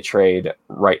 And they trade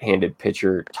right-handed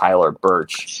pitcher Tyler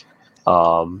Birch.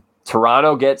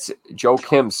 Toronto gets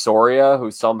Joakim Soria,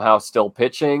 who's somehow still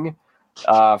pitching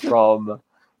from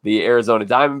the Arizona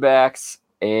Diamondbacks.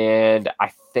 And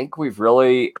I think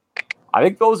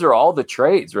those are all the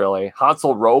trades, really.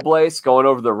 Hansel Robles going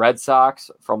over the Red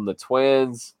Sox from the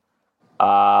Twins.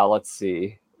 Let's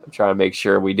see. I'm trying to make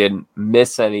sure we didn't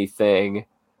miss anything.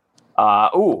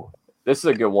 This is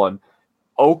a good one.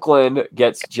 Oakland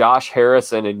gets Josh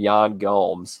Harrison and Yan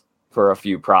Gomes for a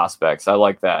few prospects. I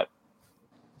like that.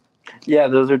 Yeah,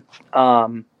 those are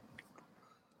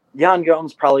Yan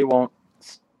Gomes probably won't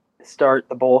start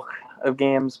the bulk of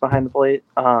games behind the plate.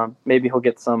 Maybe he'll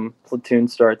get some platoon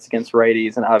starts against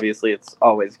righties, and obviously it's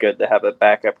always good to have a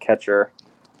backup catcher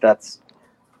that's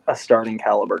a starting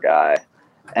caliber guy.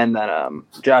 And then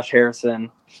Josh Harrison,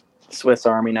 Swiss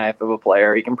Army knife of a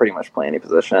player. He can pretty much play any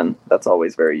position. That's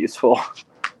always very useful.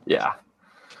 Yeah.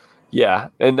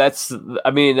 And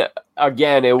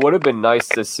again, it would have been nice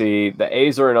to see. The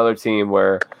A's are another team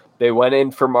where they went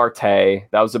in for Marte.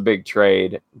 That was a big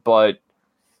trade. But,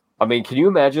 can you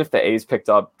imagine if the A's picked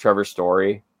up Trevor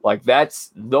Story? I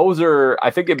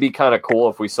think it'd be kind of cool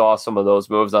if we saw some of those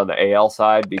moves on the AL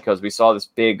side, because we saw this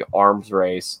big arms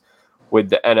race with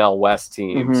the NL West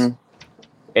teams. Mm-hmm.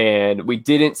 And we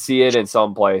didn't see it in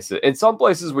some places. In some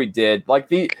places we did.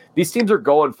 These teams are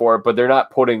going for it, but they're not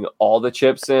putting all the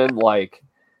chips in.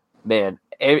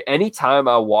 Anytime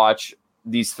I watch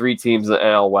these three teams in the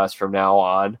NL West from now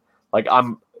on, I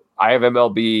have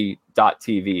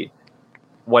MLB.TV.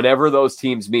 Whenever those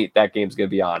teams meet, that game's going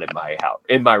to be on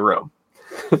in my room.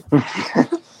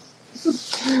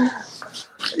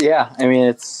 Yeah,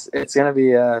 it's going to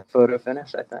be a photo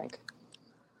finish, I think.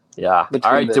 Yeah.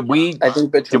 All right. I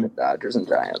think between the Dodgers and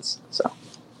Giants. So.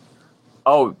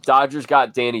 Oh, Dodgers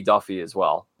got Danny Duffy as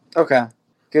well. Okay.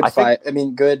 Good fight.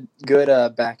 Good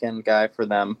back end guy for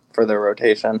them for their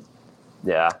rotation.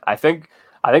 Yeah, I think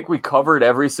we covered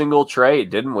every single trade,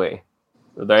 didn't we?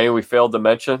 Are there any we failed to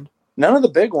mention? None of the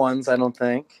big ones, I don't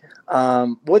think.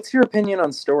 What's your opinion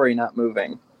on Story not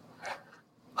moving?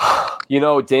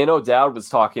 Dan O'Dowd was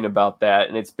talking about that,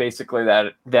 and it's basically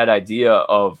that idea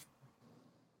of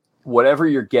whatever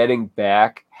you're getting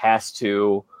back has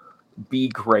to be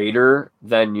greater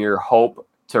than your hope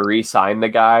to re-sign the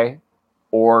guy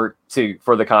or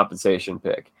for the compensation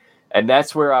pick. And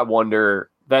that's where I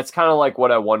wonder, that's kind of like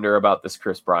what I wonder about this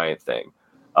Chris Bryant thing.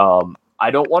 I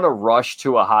don't want to rush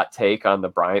to a hot take on the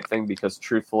Bryant thing because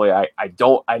truthfully,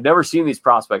 I've never seen these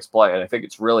prospects play. And I think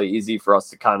it's really easy for us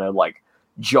to kind of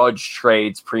judge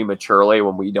trades prematurely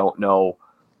when we don't know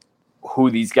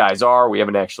who these guys are. We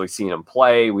haven't actually seen them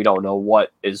play. We don't know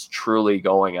what is truly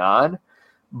going on.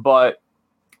 But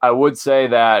I would say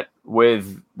that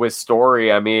with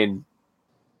Story, I think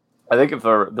if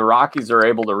the Rockies are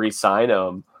able to re-sign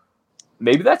him,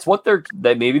 maybe that's what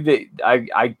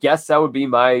I guess that would be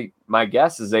my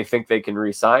guess is they think they can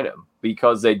re-sign him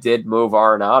because they did move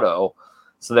Arenado.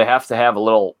 So they have to have a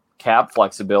little cap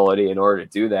flexibility in order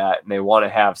to do that. And they want to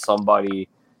have somebody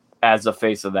as the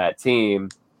face of that team.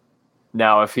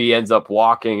 Now, if he ends up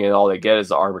walking and all they get is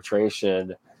the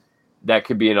arbitration, that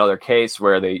could be another case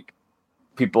where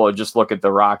people would just look at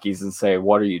the Rockies and say,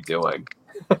 "What are you doing?"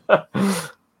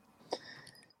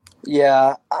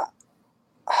 Yeah.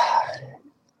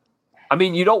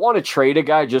 You don't want to trade a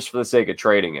guy just for the sake of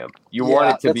trading him. You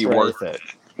want it to be worth it.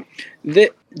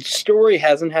 The Story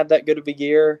hasn't had that good of a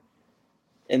year,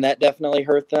 and that definitely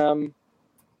hurt them.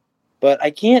 But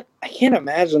I can't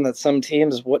imagine that some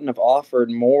teams wouldn't have offered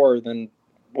more than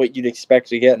what you'd expect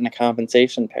to get in a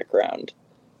compensation pick round.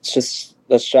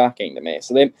 That's shocking to me.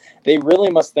 So they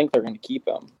really must think they're going to keep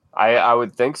him. I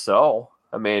would think so.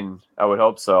 I would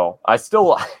hope so. I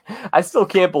still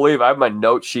can't believe I have my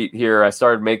note sheet here. I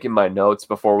started making my notes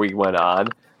before we went on,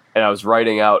 and I was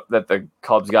writing out that the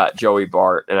Cubs got Joey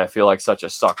Bart, and I feel like such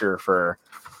a sucker for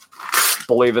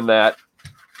believing that.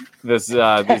 These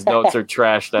notes are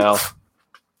trash now.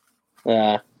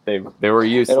 Yeah, they were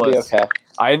useless. It'll be okay.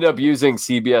 I ended up using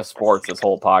CBS Sports this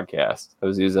whole podcast. I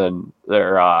was using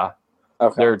their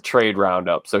trade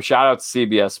roundup. So shout out to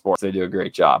CBS Sports. They do a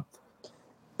great job.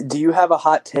 Do you have a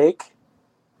hot take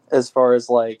as far as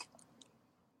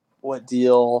what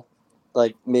deal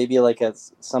like maybe like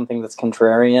something that's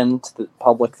contrarian to the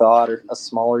public thought, or a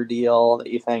smaller deal that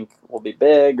you think will be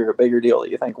big, or a bigger deal that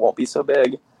you think won't be so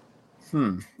big?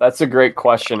 That's a great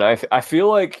question. I feel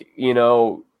like,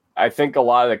 I think a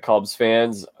lot of the Cubs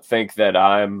fans think that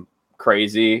I'm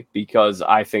crazy because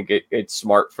I think it's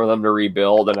smart for them to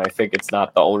rebuild, and I think it's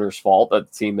not the owner's fault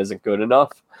that the team isn't good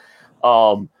enough.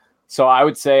 So I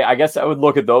would say, I guess I would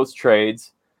look at those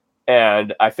trades,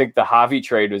 and I think the Javi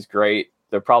trade was great.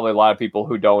 There are probably a lot of people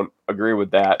who don't agree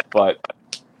with that, but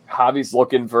Javi's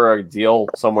looking for a deal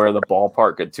somewhere in the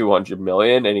ballpark at $200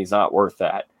 million, and he's not worth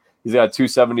that. He's got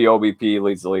 270 OBP,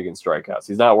 leads the league in strikeouts.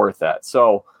 He's not worth that.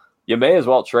 So you may as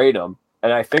well trade him.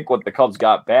 And I think what the Cubs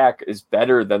got back is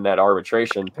better than that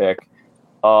arbitration pick.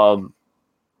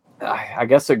 I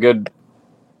guess a good,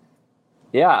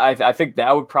 I think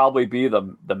that would probably be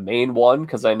the main one,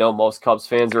 because I know most Cubs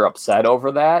fans are upset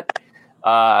over that.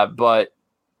 But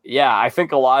yeah, I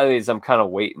think a lot of these I'm kind of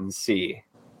wait and see.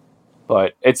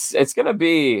 But it's going to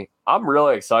be, I'm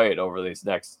really excited over these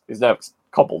next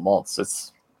couple months. It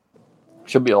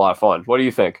should be a lot of fun. What do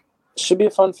you think? Should be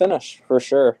a fun finish for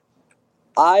sure.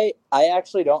 I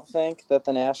actually don't think that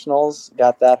the Nationals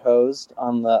got that hosed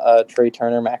on the Trey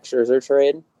Turner Max Scherzer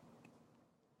trade.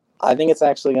 I think it's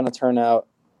actually going to turn out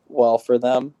well for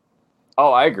them.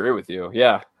 Oh, I agree with you.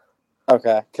 Yeah.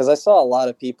 Okay, because I saw a lot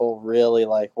of people really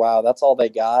like, wow, that's all they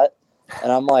got.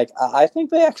 And I'm like, I think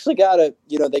they actually got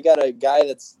they got a guy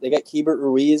they got Keibert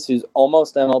Ruiz, who's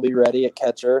almost MLB ready at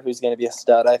catcher, who's going to be a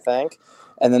stud, I think.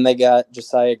 And then they got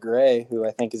Josiah Gray, who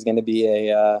I think is going to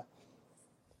be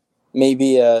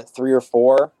maybe a 3 or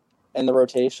 4 in the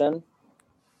rotation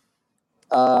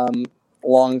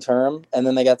long term. And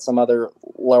then they got some other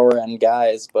lower end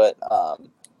guys, but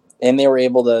and they were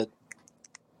able to,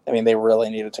 they really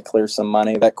needed to clear some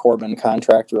money. That Corbin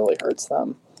contract really hurts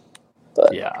them.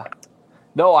 But yeah.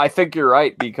 No, I think you're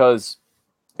right, because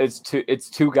it's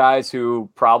two guys who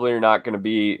probably are not going to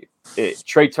be.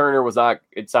 Trey Turner was not.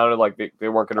 It sounded like they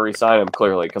weren't going to re-sign him,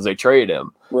 clearly, because they traded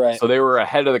him. Right. So they were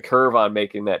ahead of the curve on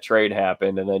making that trade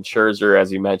happen. And then Scherzer,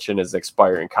 as you mentioned, is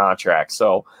expiring contract.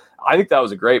 So I think that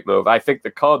was a great move. I think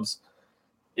the Cubs,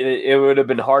 it would have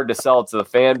been hard to sell it to the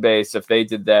fan base if they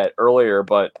did that earlier,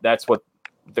 but that's what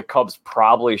the Cubs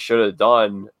probably should have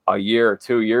done a year or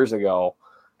 2 years ago,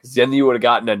 because then you would have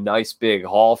gotten a nice big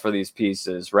haul for these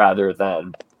pieces rather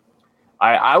than.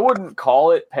 I wouldn't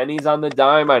call it pennies on the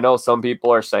dime. I know some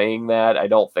people are saying that. I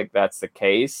don't think that's the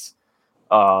case.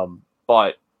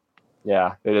 But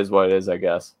yeah, it is what it is, I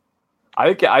guess.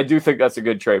 I do think that's a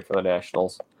good trade for the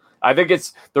Nationals. I think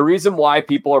it's the reason why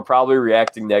people are probably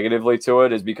reacting negatively to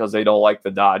it is because they don't like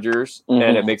the Dodgers,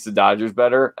 and it makes the Dodgers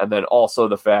better. And then also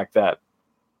the fact that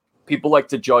people like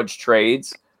to judge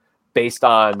trades based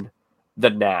on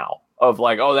the now of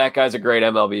like, oh, that guy's a great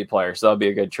MLB player, so that'll be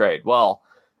a good trade. Well,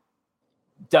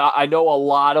 I know a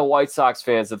lot of White Sox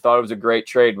fans that thought it was a great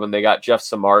trade when they got Jeff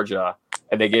Samardzija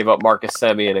and they gave up Marcus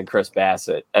Semien and Chris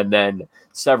Bassett. And then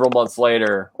several months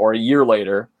later, or a year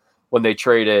later, when they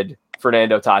traded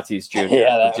Fernando Tatis Jr.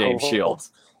 with James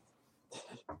Shields.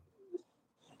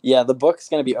 Yeah, the book's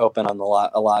going to be open on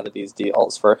a lot of these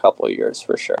deals for a couple of years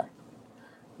for sure.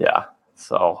 Yeah.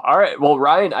 So, all right. Well,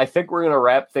 Ryan, I think we're going to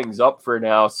wrap things up for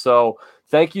now. So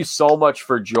thank you so much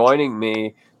for joining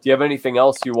me. Do you have anything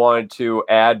else you wanted to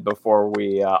add before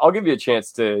we I'll give you a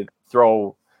chance to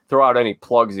throw out any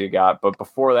plugs you got, but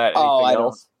before that, anything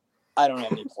else? I don't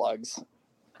have any plugs.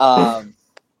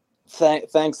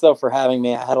 Thanks though for having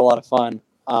me. I had a lot of fun.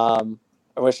 I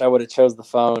wish I would have chose the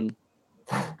phone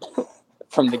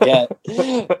from the get,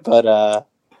 but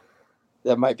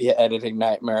that might be an editing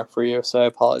nightmare for you, so I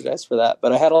apologize for that.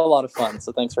 But I had a lot of fun,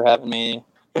 so thanks for having me.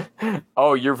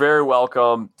 Oh, you're very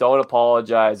welcome. Don't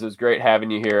apologize. It was great having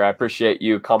you here. I appreciate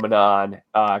you coming on,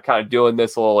 kind of doing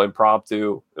this a little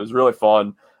impromptu. It was really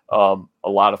fun. A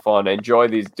lot of fun. I enjoy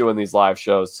doing these live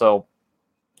shows. So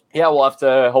yeah, we'll have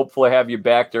to hopefully have you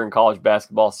back during college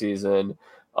basketball season.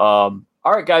 All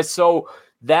right, guys. So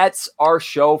that's our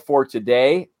show for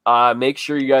today. Make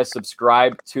sure you guys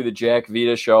subscribe to the Jack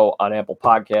Vita Show on Apple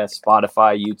Podcasts,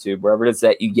 Spotify, YouTube, wherever it is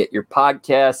that you get your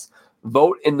podcasts.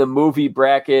 Vote in the movie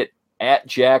bracket at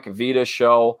Jack Vita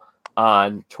Show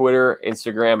on Twitter,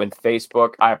 Instagram, and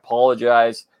Facebook. I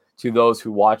apologize to those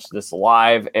who watched this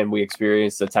live and we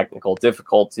experienced the technical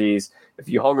difficulties. If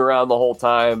you hung around the whole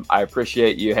time, I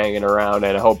appreciate you hanging around,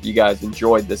 and I hope you guys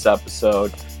enjoyed this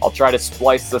episode. I'll try to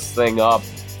splice this thing up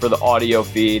for the audio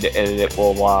feed, and it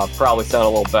will probably sound a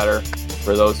little better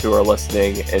for those who are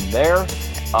listening in there.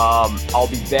 I'll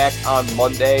be back on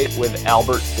Monday with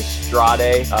Albert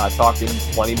Estrade, talking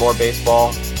plenty more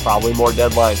baseball, probably more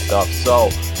deadline stuff. So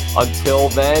Until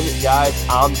then, guys,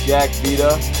 I'm Jack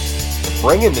Vita,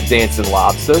 bringing the dancing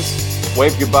lobsters.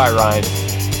 Wave goodbye, Ryan.